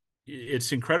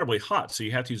 It's incredibly hot, so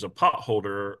you have to use a pot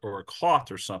holder or a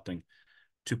cloth or something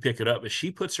to pick it up. But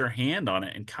she puts her hand on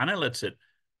it and kind of lets it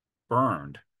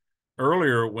burn.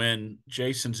 Earlier, when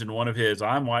Jason's in one of his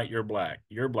 "I'm white, you're black,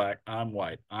 I'm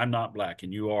white, I'm not black,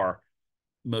 and you are"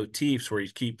 motifs, where he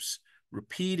keeps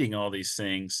repeating all these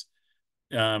things,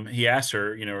 he asks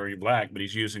her, "Are you black?" But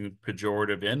he's using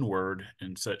pejorative N-word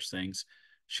and such things.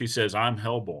 She says, "I'm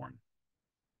hellborn."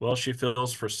 Well, she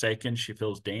feels forsaken. She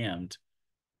feels damned.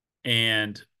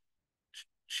 And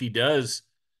she does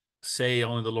say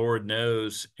only the Lord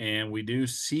knows. And we do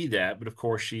see that. But of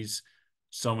course, she's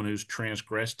someone who's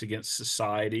transgressed against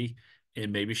society.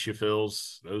 And maybe she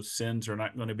feels those sins are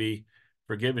not going to be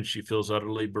forgiven. She feels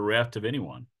utterly bereft of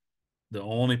anyone. The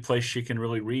only place she can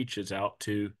really reach is out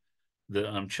to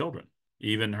the children.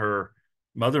 Even her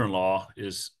mother-in-law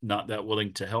is not that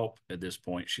willing to help at this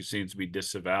point. She seems to be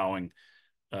disavowing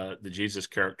the Jesus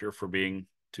character for being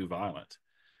too violent.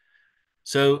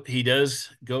 So he does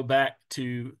go back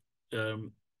to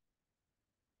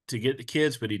get the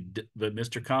kids, but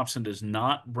Mr. Compson does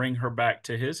not bring her back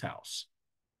to his house.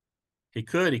 He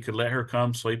could let her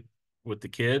come sleep with the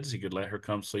kids. He could let her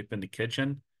come sleep in the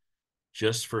kitchen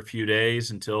just for a few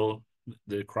days until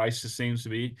the crisis seems to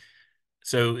be.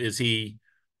 So is he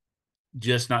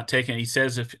just not taking? He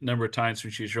says a number of times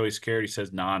when she's really scared, he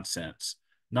says nonsense.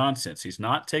 He's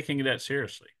not taking it that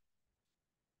seriously.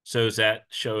 So is that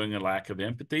showing a lack of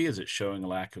empathy? Is it showing a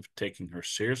lack of taking her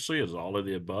seriously? Is all of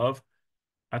the above?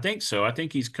 I think so. I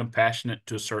think he's compassionate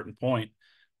to a certain point,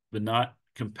 but not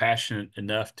compassionate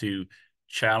enough to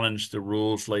challenge the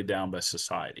rules laid down by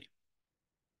society.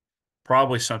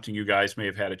 Probably something you guys may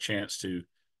have had a chance to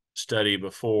study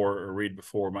before or read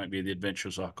before might be The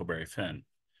Adventures of Huckleberry Finn.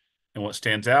 And what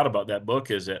stands out about that book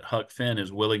is that Huck Finn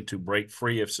is willing to break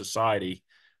free of society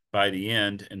by the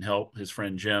end and help his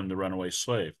friend Jim, the runaway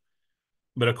slave.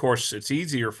 But of course, it's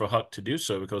easier for Huck to do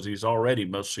so because he's already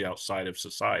mostly outside of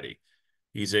society.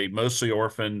 He's a mostly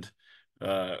orphaned,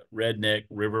 redneck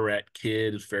river rat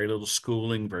kid. There's very little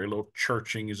schooling, very little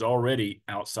churching. He's already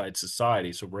outside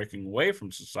society. So breaking away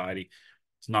from society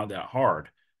is not that hard.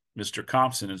 Mr.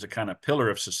 Compson is a kind of pillar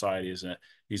of society.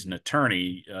 He's an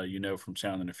attorney, from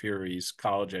Sound and the Fury. He's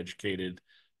college educated,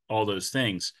 all those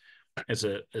things. As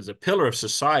a pillar of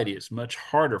society, it's much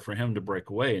harder for him to break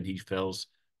away, and he fails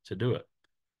to do it.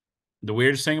 The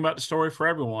weirdest thing about the story for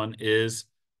everyone is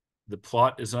the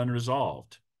plot is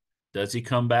unresolved. Does he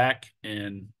come back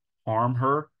and harm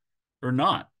her or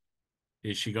not?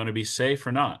 Is she going to be safe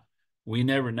or not? We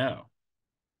never know.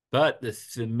 But the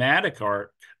thematic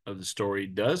arc of the story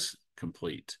does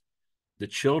complete. The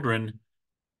children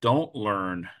don't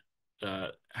learn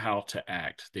how to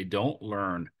act. They don't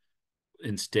learn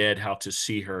instead how to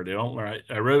see her. They don't learn.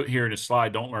 I wrote here in a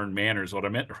slide, don't learn manners. What I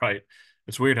meant to write,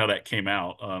 it's weird how that came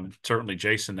out. Certainly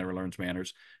Jason never learns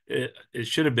manners. It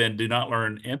should have been do not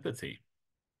learn empathy.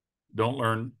 Don't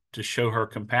learn to show her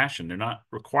compassion. They're not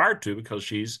required to because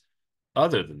she's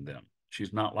other than them.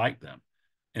 She's not like them.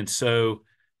 And so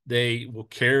they will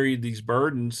carry these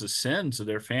burdens, the sins of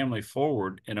their family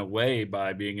forward in a way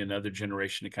by being another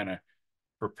generation to kind of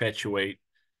perpetuate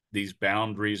these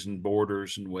boundaries and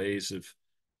borders and ways of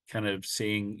kind of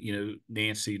seeing,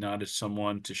 Nancy not as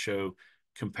someone to show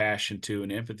compassion to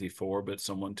and empathy for, but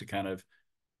someone to kind of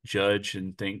judge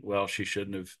and think, well, she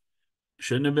shouldn't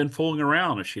have been fooling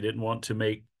around if she didn't want to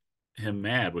make him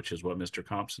mad, which is what Mr.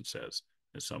 Compson says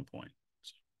at some point.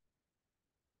 So,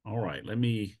 all right, let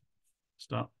me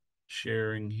stop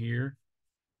sharing here.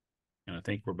 And I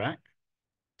think we're back.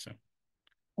 So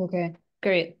Okay,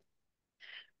 great.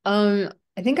 I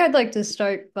think I'd like to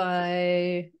start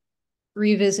by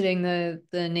revisiting the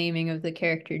naming of the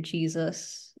character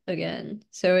Jesus again.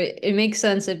 So it makes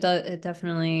sense. It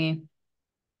definitely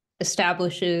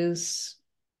establishes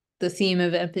the theme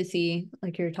of empathy,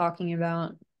 like you're talking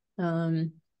about.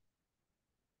 And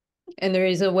there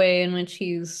is a way in which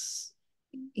he's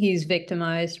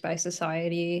victimized by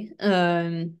society.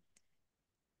 I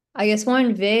guess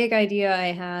one vague idea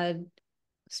I had,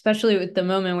 especially with the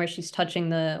moment where she's touching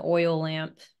the oil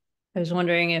lamp, I was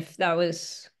wondering if that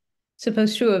was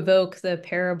supposed to evoke the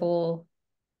parable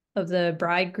of the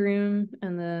bridegroom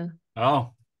and the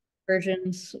oh,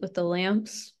 virgins with the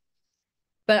lamps.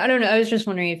 But I don't know. I was just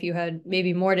wondering if you had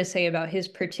maybe more to say about his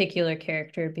particular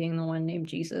character being the one named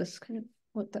Jesus, kind of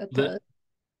what that the does.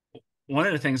 one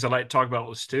of the things I like to talk about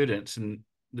with students, and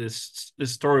this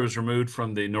story was removed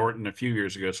from the Norton a few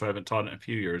years ago, so I haven't taught it in a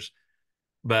few years.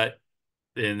 But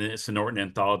and it's the Norton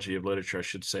Anthology of Literature, I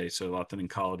should say. So often in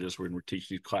colleges, when we're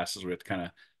teaching these classes, we have to kind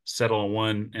of settle on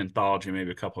one anthology,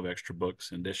 maybe a couple of extra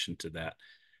books in addition to that.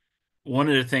 One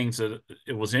of the things that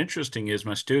it was interesting is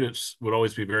my students would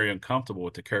always be very uncomfortable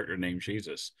with the character named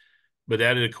Jesus. But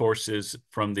that, of course, is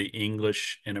from the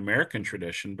English and American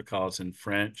tradition, because in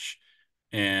French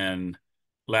and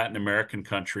Latin American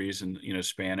countries and,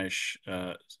 Spanish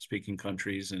speaking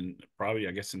countries, and probably,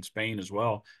 I guess, in Spain as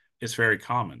well, it's very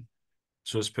common.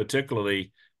 So it's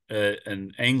particularly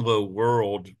an Anglo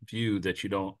world view that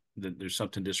that there's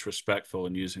something disrespectful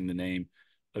in using the name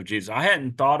of Jesus. I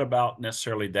hadn't thought about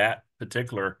necessarily that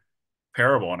particular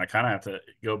parable, and I kind of have to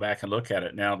go back and look at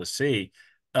it now to see.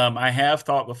 I have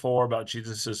thought before about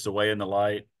Jesus as the way and the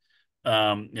light,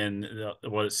 and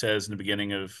what it says in the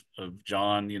beginning of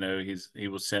John. He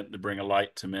was sent to bring a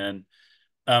light to men.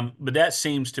 But that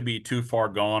seems to be too far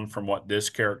gone from what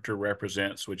this character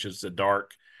represents, which is the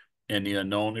dark and the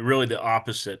unknown. Really, the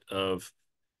opposite of.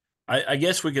 I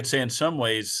guess we could say in some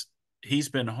ways he's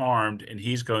been harmed, and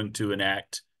he's going to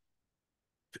enact.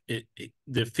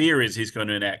 The fear is he's going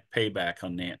to enact payback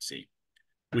on Nancy,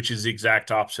 which is the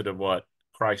exact opposite of what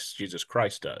Jesus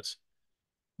Christ does.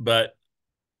 But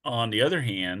on the other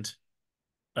hand,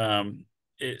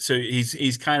 so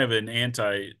he's kind of an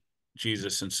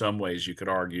anti-Jesus in some ways, you could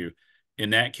argue, in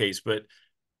that case, but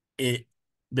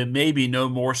maybe no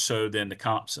more so than the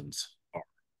Compsons are.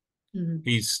 Mm-hmm.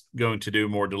 He's going to do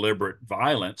more deliberate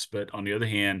violence, but on the other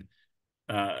hand,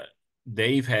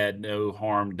 they've had no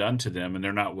harm done to them, and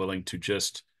they're not willing to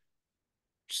just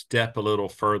step a little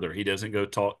further. He doesn't go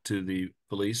talk to the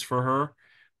police for her.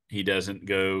 He doesn't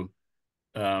go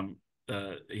um,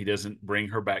 he doesn't bring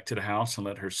her back to the house and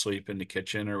let her sleep in the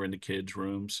kitchen or in the kids'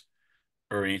 rooms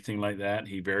or anything like that.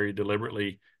 He very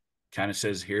deliberately kind of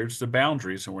says, here's the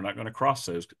boundaries, and we're not going to cross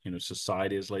those.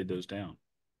 Society has laid those down.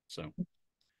 So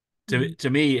Mhm. to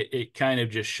me, it kind of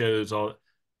just shows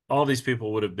all these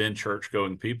people would have been church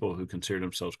going people who consider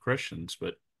themselves Christians,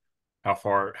 but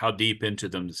how deep into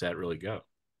them does that really go?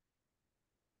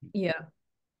 Yeah,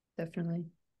 definitely.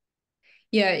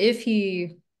 Yeah, if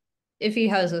he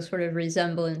has a sort of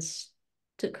resemblance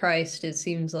to Christ, it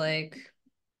seems like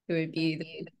it would be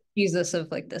the Jesus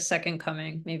of like the second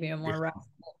coming, maybe a more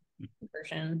wrathful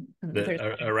version. And there's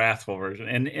A wrathful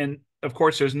version. And of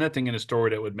course, there's nothing in the story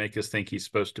that would make us think he's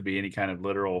supposed to be any kind of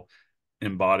literal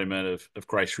embodiment of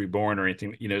Christ reborn or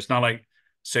anything. It's not like,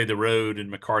 say, The Road in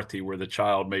McCarthy, where the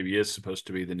child maybe is supposed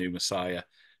to be the new Messiah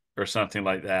or something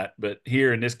like that. But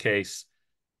here in this case,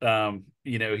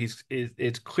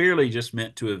 it's clearly just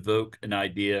meant to evoke an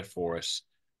idea for us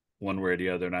one way or the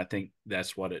other. And I think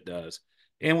that's what it does.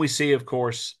 And we see, of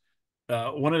course,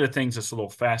 one of the things that's a little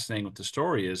fascinating with the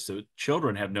story is the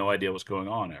children have no idea what's going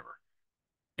on ever.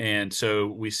 And so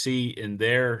we see in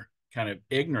their kind of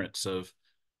ignorance of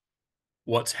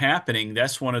what's happening,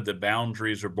 that's one of the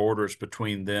boundaries or borders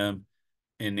between them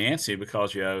and Nancy,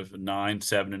 because you have 9,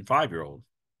 7, and 5-year-old.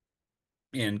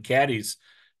 And Caddy's,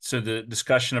 so the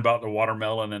discussion about the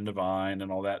watermelon and the vine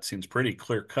and all that seems pretty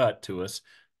clear cut to us.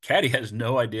 Caddy has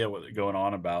no idea what they're going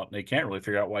on about. They can't really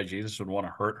figure out why Jesus would want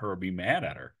to hurt her or be mad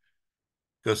at her,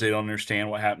 because they don't understand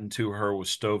what happened to her with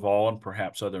Stovall and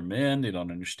perhaps other men. They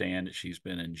don't understand that she's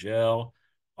been in jail.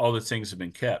 All the things have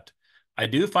been kept. I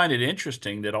do find it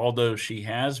interesting that although she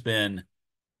has been,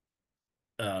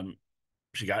 um,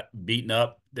 she got beaten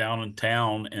up down in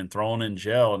town and thrown in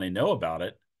jail, and they know about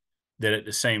it, that at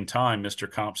the same time,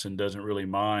 Mr. Compson doesn't really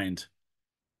mind.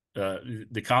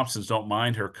 The Compsons don't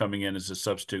mind her coming in as a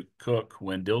substitute cook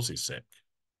when Dilsey's sick.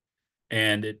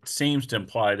 And it seems to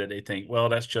imply that they think, well,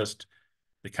 that's just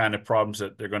the kind of problems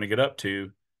that they're going to get up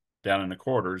to down in the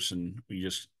quarters, and we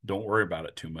just don't worry about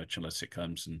it too much unless it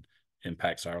comes and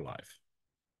impacts our life.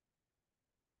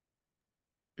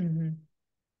 Mhm.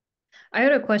 I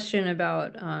had a question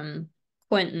about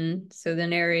Quentin, so the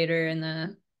narrator and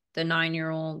the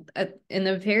 9-year-old. In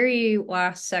the very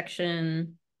last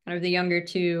section, kind of the younger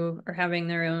two are having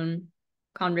their own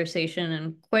conversation,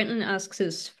 and Quentin asks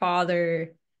his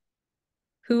father,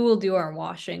 "Who will do our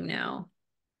washing now?"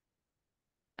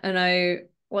 And I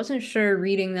wasn't sure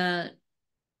reading that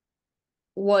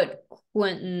what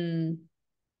Quentin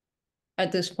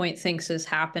at this point thinks is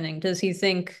happening. Does he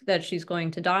think that she's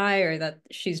going to die, or that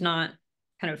she's not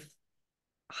kind of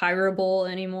hireable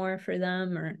anymore for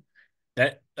them, or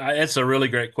That's a really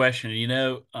great question.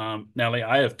 Natalie,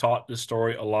 I have taught this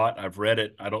story a lot. I've read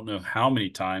it, I don't know how many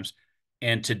times.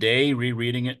 And today,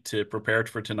 rereading it to prepare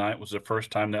for tonight was the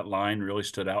first time that line really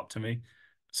stood out to me.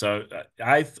 So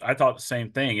I thought the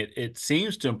same thing. It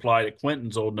seems to imply that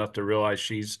Quentin's old enough to realize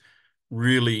she's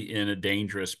really in a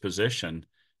dangerous position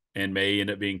and may end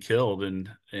up being killed,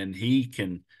 and he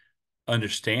can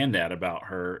understand that about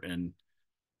her and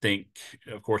think,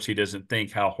 of course, he doesn't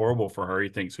think how horrible for her. He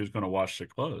thinks, who's going to wash the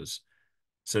clothes?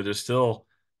 So there's still,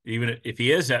 even if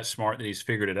he is that smart that he's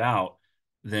figured it out,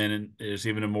 then there's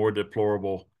even a more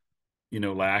deplorable,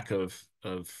 lack of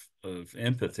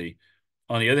empathy.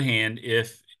 On the other hand,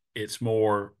 if it's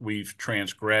more we've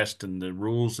transgressed and the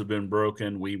rules have been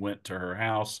broken, we went to her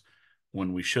house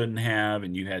when we shouldn't have,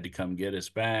 and you had to come get us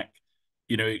back.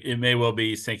 It may well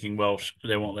be thinking, well,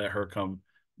 they won't let her come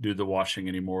do the washing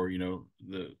anymore.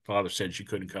 The father said she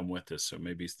couldn't come with us, so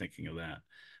maybe he's thinking of that.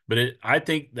 But I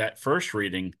think that first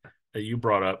reading that you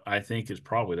brought up, I think is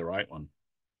probably the right one.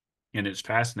 And it's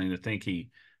fascinating to think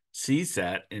he sees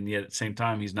that, and yet at the same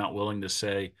time, he's not willing to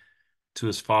say to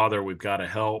his father, we've got to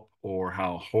help, or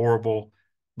how horrible,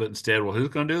 but instead, well, who's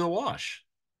going to do the wash?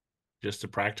 Just a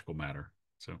practical matter.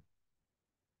 So,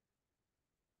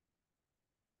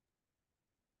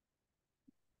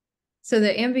 so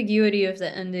the ambiguity of the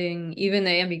ending, even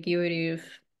the ambiguity of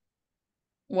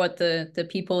what the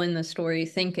people in the story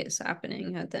think is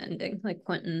happening at the ending, like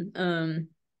Quentin.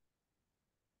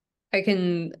 I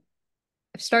can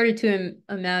I've started to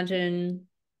imagine,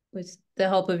 with the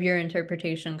help of your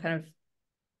interpretation, kind of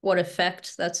what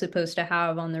effect that's supposed to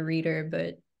have on the reader.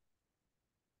 But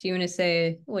do you want to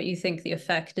say what you think the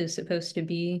effect is supposed to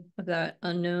be of that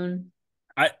unknown?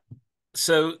 I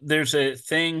so there's a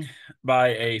thing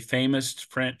by a famous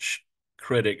French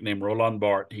critic named Roland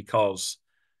Barthes. He calls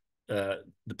the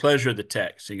pleasure of the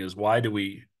text. He goes, why do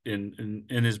we in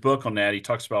his book on that, he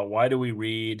talks about why do we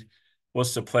read,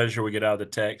 what's the pleasure we get out of the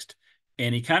text,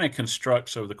 and he kind of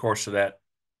constructs over the course of that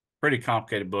pretty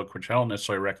complicated book, which I don't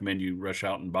necessarily recommend you rush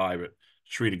out and buy, but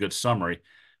just read a good summary.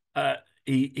 Uh,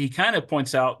 he kind of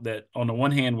points out that on the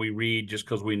one hand, we read just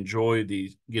because we enjoy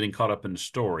the getting caught up in the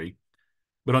story.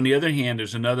 But on the other hand,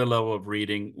 there's another level of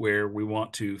reading where we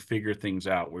want to figure things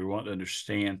out. We want to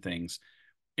understand things.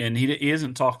 And he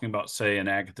isn't talking about, say, an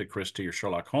Agatha Christie or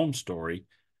Sherlock Holmes story,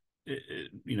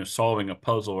 solving a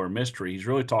puzzle or mystery. He's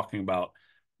really talking about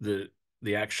the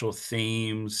the actual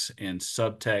themes and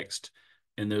subtext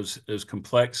and those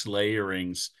complex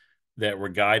layerings that we're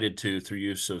guided to through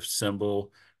use of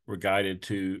symbol. We're guided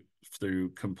to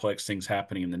through complex things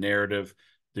happening in the narrative,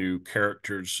 through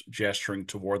characters gesturing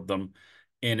toward them.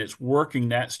 And it's working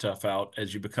that stuff out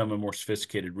as you become a more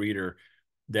sophisticated reader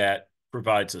that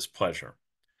provides us pleasure.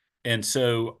 And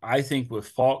so I think with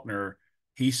Faulkner,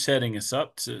 he's setting us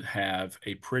up to have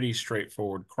a pretty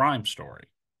straightforward crime story,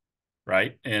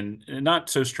 right? And not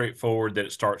so straightforward that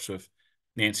it starts with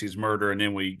Nancy's murder and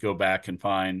then we go back and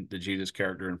find the Jesus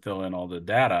character and fill in all the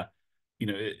data.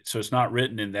 So it's not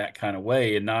written in that kind of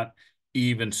way, and not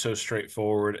even so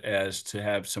straightforward as to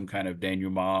have some kind of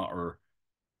denouement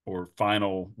or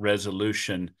final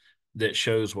resolution that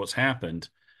shows what's happened,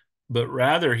 but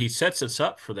rather he sets us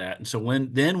up for that. And so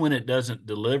when it doesn't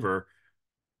deliver,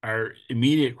 our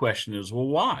immediate question is, well,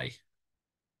 why?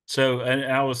 So, and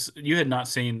you had not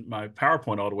seen my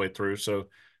PowerPoint all the way through, so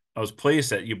I was pleased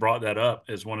that you brought that up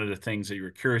as one of the things that you were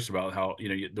curious about, how,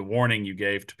 the warning you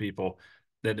gave to people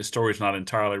that the story is not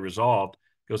entirely resolved,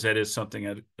 because that is something,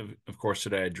 of course,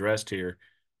 that I addressed here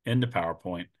in the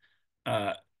PowerPoint.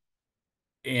 Uh,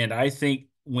 and I think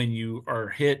when you are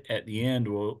hit at the end,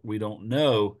 well, we don't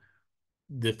know,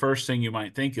 the first thing you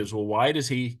might think is, well, why does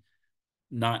he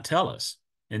not tell us?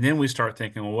 And then we start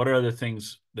thinking, well, what are other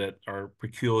things that are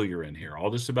peculiar in here? All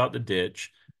this about the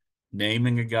ditch,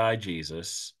 naming a guy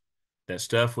Jesus, that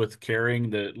stuff with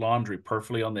carrying the laundry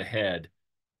perfectly on the head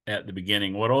at the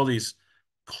beginning, what all these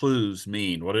clues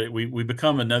mean. We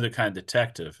become another kind of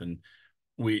detective, and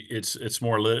it's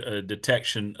more a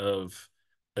detection of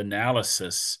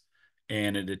analysis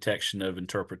and a detection of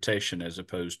interpretation, as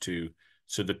opposed to,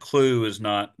 so the clue is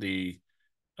not the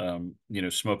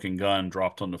smoking gun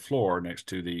dropped on the floor next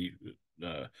to the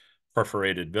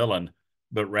perforated villain,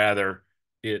 but rather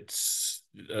it's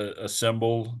a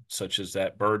symbol such as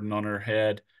that burden on her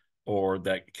head or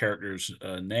that character's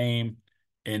name.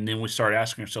 And then we start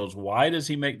asking ourselves, why does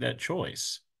he make that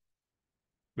choice?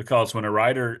 Because when a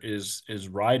writer is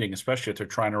writing, especially if they're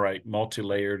trying to write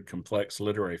multi-layered, complex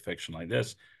literary fiction like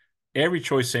this, every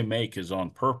choice they make is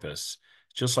on purpose.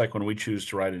 Just like when we choose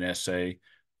to write an essay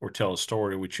or tell a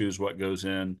story, we choose what goes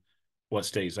in, what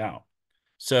stays out.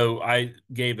 So I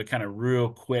gave a kind of real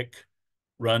quick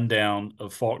rundown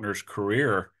of Faulkner's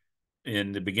career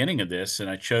in the beginning of this, and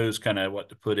I chose kind of what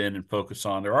to put in and focus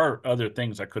on. There are other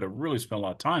things I could have really spent a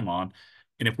lot of time on.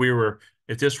 And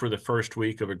if this were the first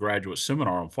week of a graduate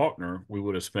seminar on Faulkner, we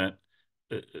would have spent,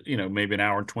 maybe an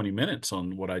hour and 20 minutes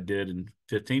on what I did in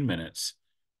 15 minutes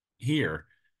here.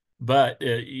 But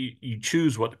you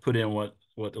choose what to put in, what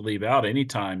to leave out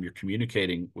anytime you're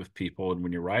communicating with people and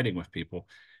when you're writing with people.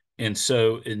 And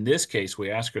so in this case,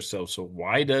 we ask ourselves, so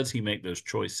why does he make those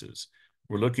choices?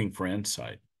 We're looking for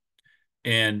insight.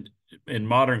 And in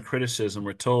modern criticism,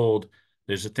 we're told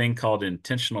there's a thing called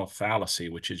intentional fallacy,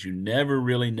 which is you never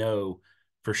really know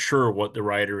for sure what the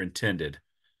writer intended.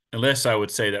 Unless I would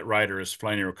say that writer is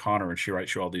Flannery O'Connor and she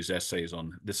writes you all these essays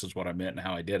on this is what I meant and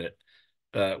how I did it.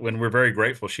 When we're very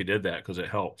grateful she did that because it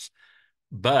helps.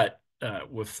 But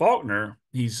with Faulkner,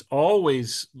 he's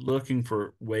always looking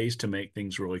for ways to make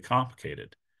things really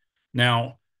complicated.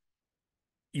 Now,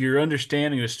 your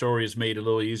understanding of the story is made a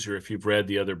little easier if you've read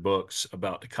the other books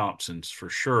about the Compsons, for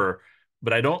sure.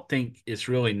 But I don't think it's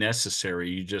really necessary.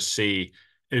 You just see,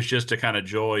 it's just a kind of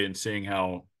joy in seeing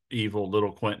how evil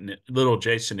little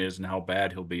Jason is and how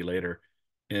bad he'll be later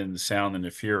in The Sound and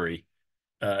the Fury.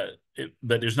 But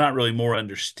there's not really more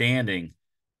understanding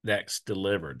that's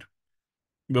delivered.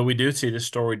 But we do see this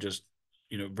story just,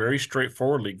 very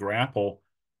straightforwardly grapple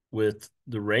with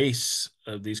the race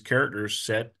of these characters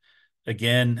set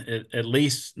again at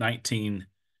least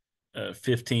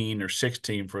 1915 or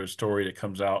 16 for a story that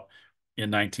comes out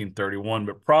in 1931,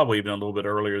 but probably even a little bit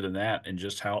earlier than that, and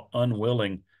just how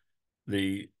unwilling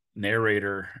the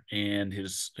narrator and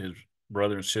his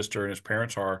brother and sister and his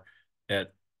parents are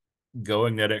at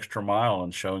going that extra mile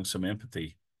and showing some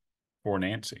empathy for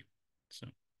Nancy. So,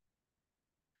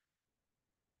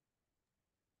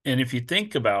 and if you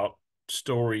think about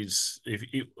stories,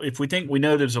 if we think we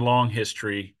know there's a long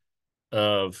history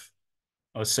of,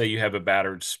 let's say you have a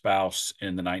battered spouse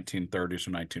in the 1930s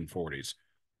or 1940s.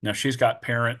 Now she's got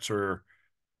parents or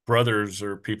brothers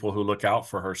or people who look out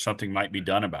for her. Something might be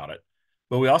done about it.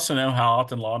 But we also know how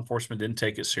often law enforcement didn't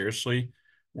take it seriously,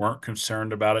 weren't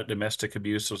concerned about it. Domestic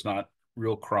abuse was not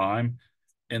real crime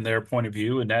in their point of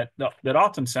view. And that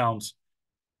often sounds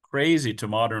crazy to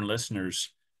modern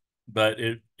listeners, but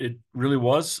it really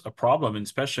was a problem,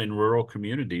 especially in rural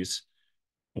communities.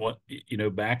 What,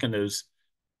 back in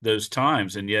those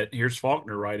times, and yet here's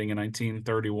Faulkner writing in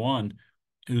 1931,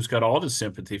 who's got all the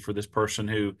sympathy for this person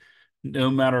who, no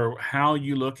matter how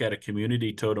you look at a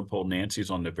community totem pole, Nancy's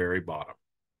on the very bottom.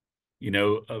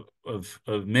 Of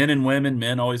men and women,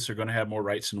 men always are going to have more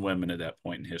rights than women at that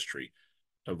point in history.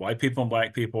 Of white people and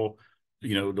black people,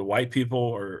 the white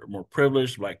people are more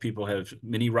privileged. Black people have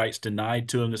many rights denied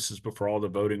to them. This is before all the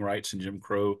voting rights and Jim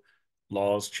Crow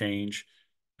laws change.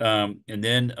 And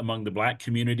then among the black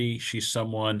community, she's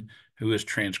someone who is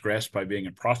transgressed by being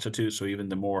a prostitute. So even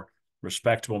the more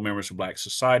respectable members of black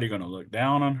society are going to look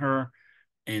down on her.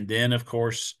 And then, of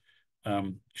course,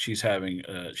 she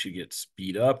gets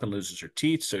beat up and loses her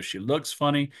teeth, so she looks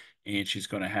funny, and she's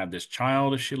going to have this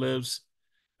child if she lives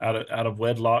out of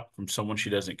wedlock from someone she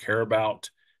doesn't care about,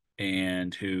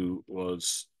 and who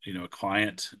was, a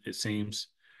client, it seems.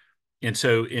 And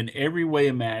so in every way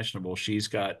imaginable,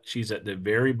 she's at the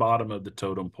very bottom of the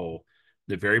totem pole,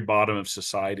 the very bottom of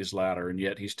society's ladder, and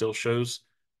yet he still shows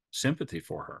sympathy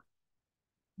for her.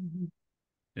 Mm-hmm.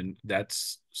 And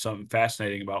that's something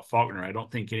fascinating about Faulkner. I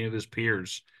don't think any of his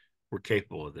peers were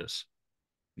capable of this,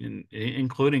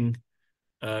 including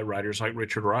writers like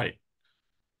Richard Wright.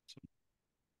 So.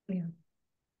 Yeah.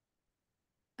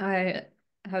 I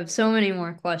have so many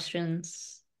more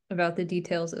questions about the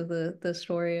details of the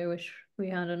story. I wish we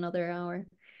had another hour.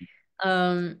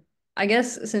 Um, I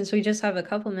guess since we just have a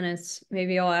couple minutes,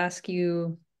 maybe I'll ask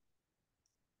you,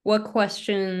 what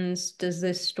questions does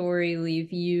this story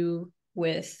leave you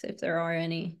with, if there are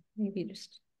any? Maybe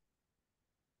just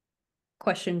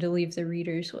question to leave the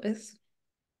readers with.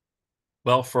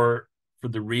 Well, for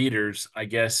the readers, I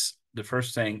guess the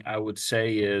first thing I would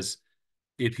say is,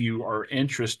 if you are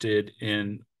interested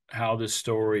in how this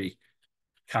story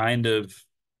kind of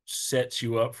sets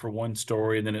you up for one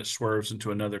story and then it swerves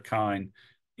into another kind,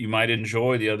 you might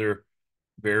enjoy the other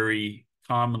very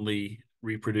commonly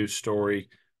reproduced story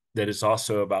that is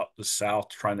also about the South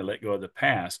trying to let go of the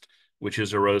past, which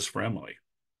is A Rose for Emily.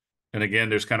 And again,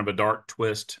 there's kind of a dark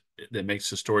twist that makes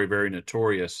the story very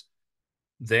notorious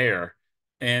there.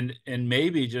 And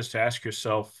maybe just ask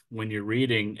yourself, when you're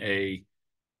reading a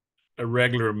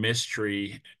regular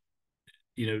mystery,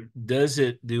 does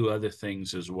it do other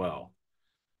things as well?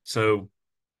 So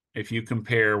if you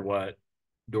compare what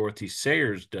Dorothy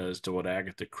Sayers does to what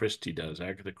Agatha Christie does,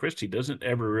 Agatha Christie doesn't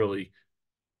ever really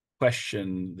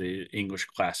question the English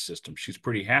class system. She's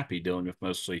pretty happy dealing with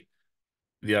mostly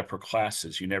the upper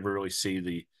classes. You never really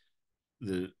see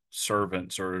the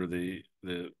servants or the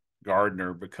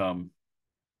gardener become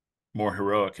more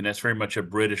heroic. And that's very much a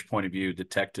British point of view.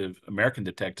 American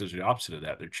detectives are the opposite of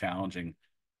that. They're challenging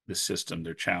the system,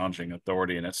 they're challenging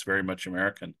authority, and that's very much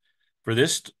American. For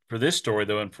this story,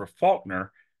 though, and for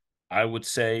Faulkner, I would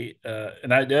say, the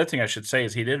other thing I should say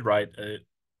is he did write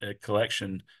a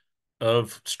collection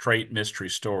of straight mystery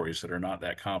stories that are not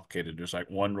that complicated. There's like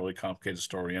one really complicated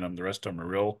story in them. The rest of them are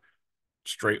real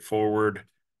straightforward.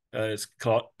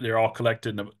 They're all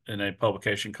collected in a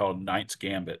publication called Knight's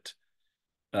Gambit.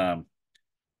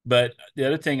 But the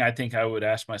other thing I think I would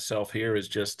ask myself here is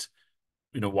just,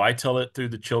 why tell it through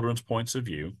the children's points of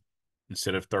view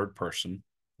instead of third person?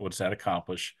 What does that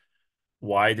accomplish?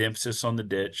 Why the emphasis on the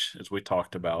ditch, as we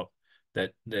talked about,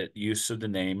 that use of the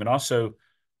name, and also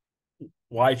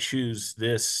why choose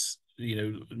this,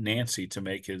 Nancy to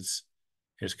make his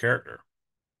character,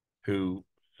 who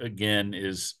again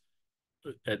is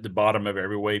at the bottom of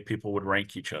every way people would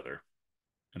rank each other,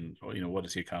 and what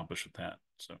does he accomplish with that?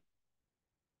 So.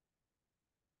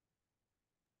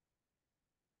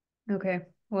 Okay,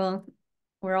 well,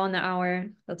 we're on the hour.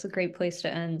 That's a great place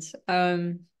to end.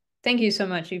 Thank you so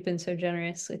much. You've been so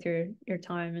generous with your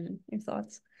time and your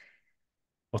thoughts.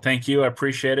 Well, thank you. I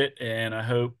appreciate it, and I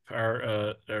hope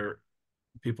our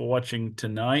people watching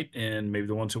tonight, and maybe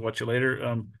the ones who watch it later,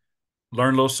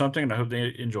 learn a little something, and I hope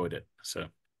they enjoyed it. So,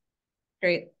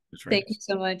 Great. it's very Thank you nice.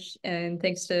 so much, and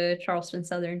thanks to Charleston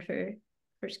Southern for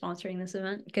sponsoring this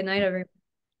event. Good night, everyone.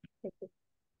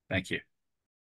 Thank you.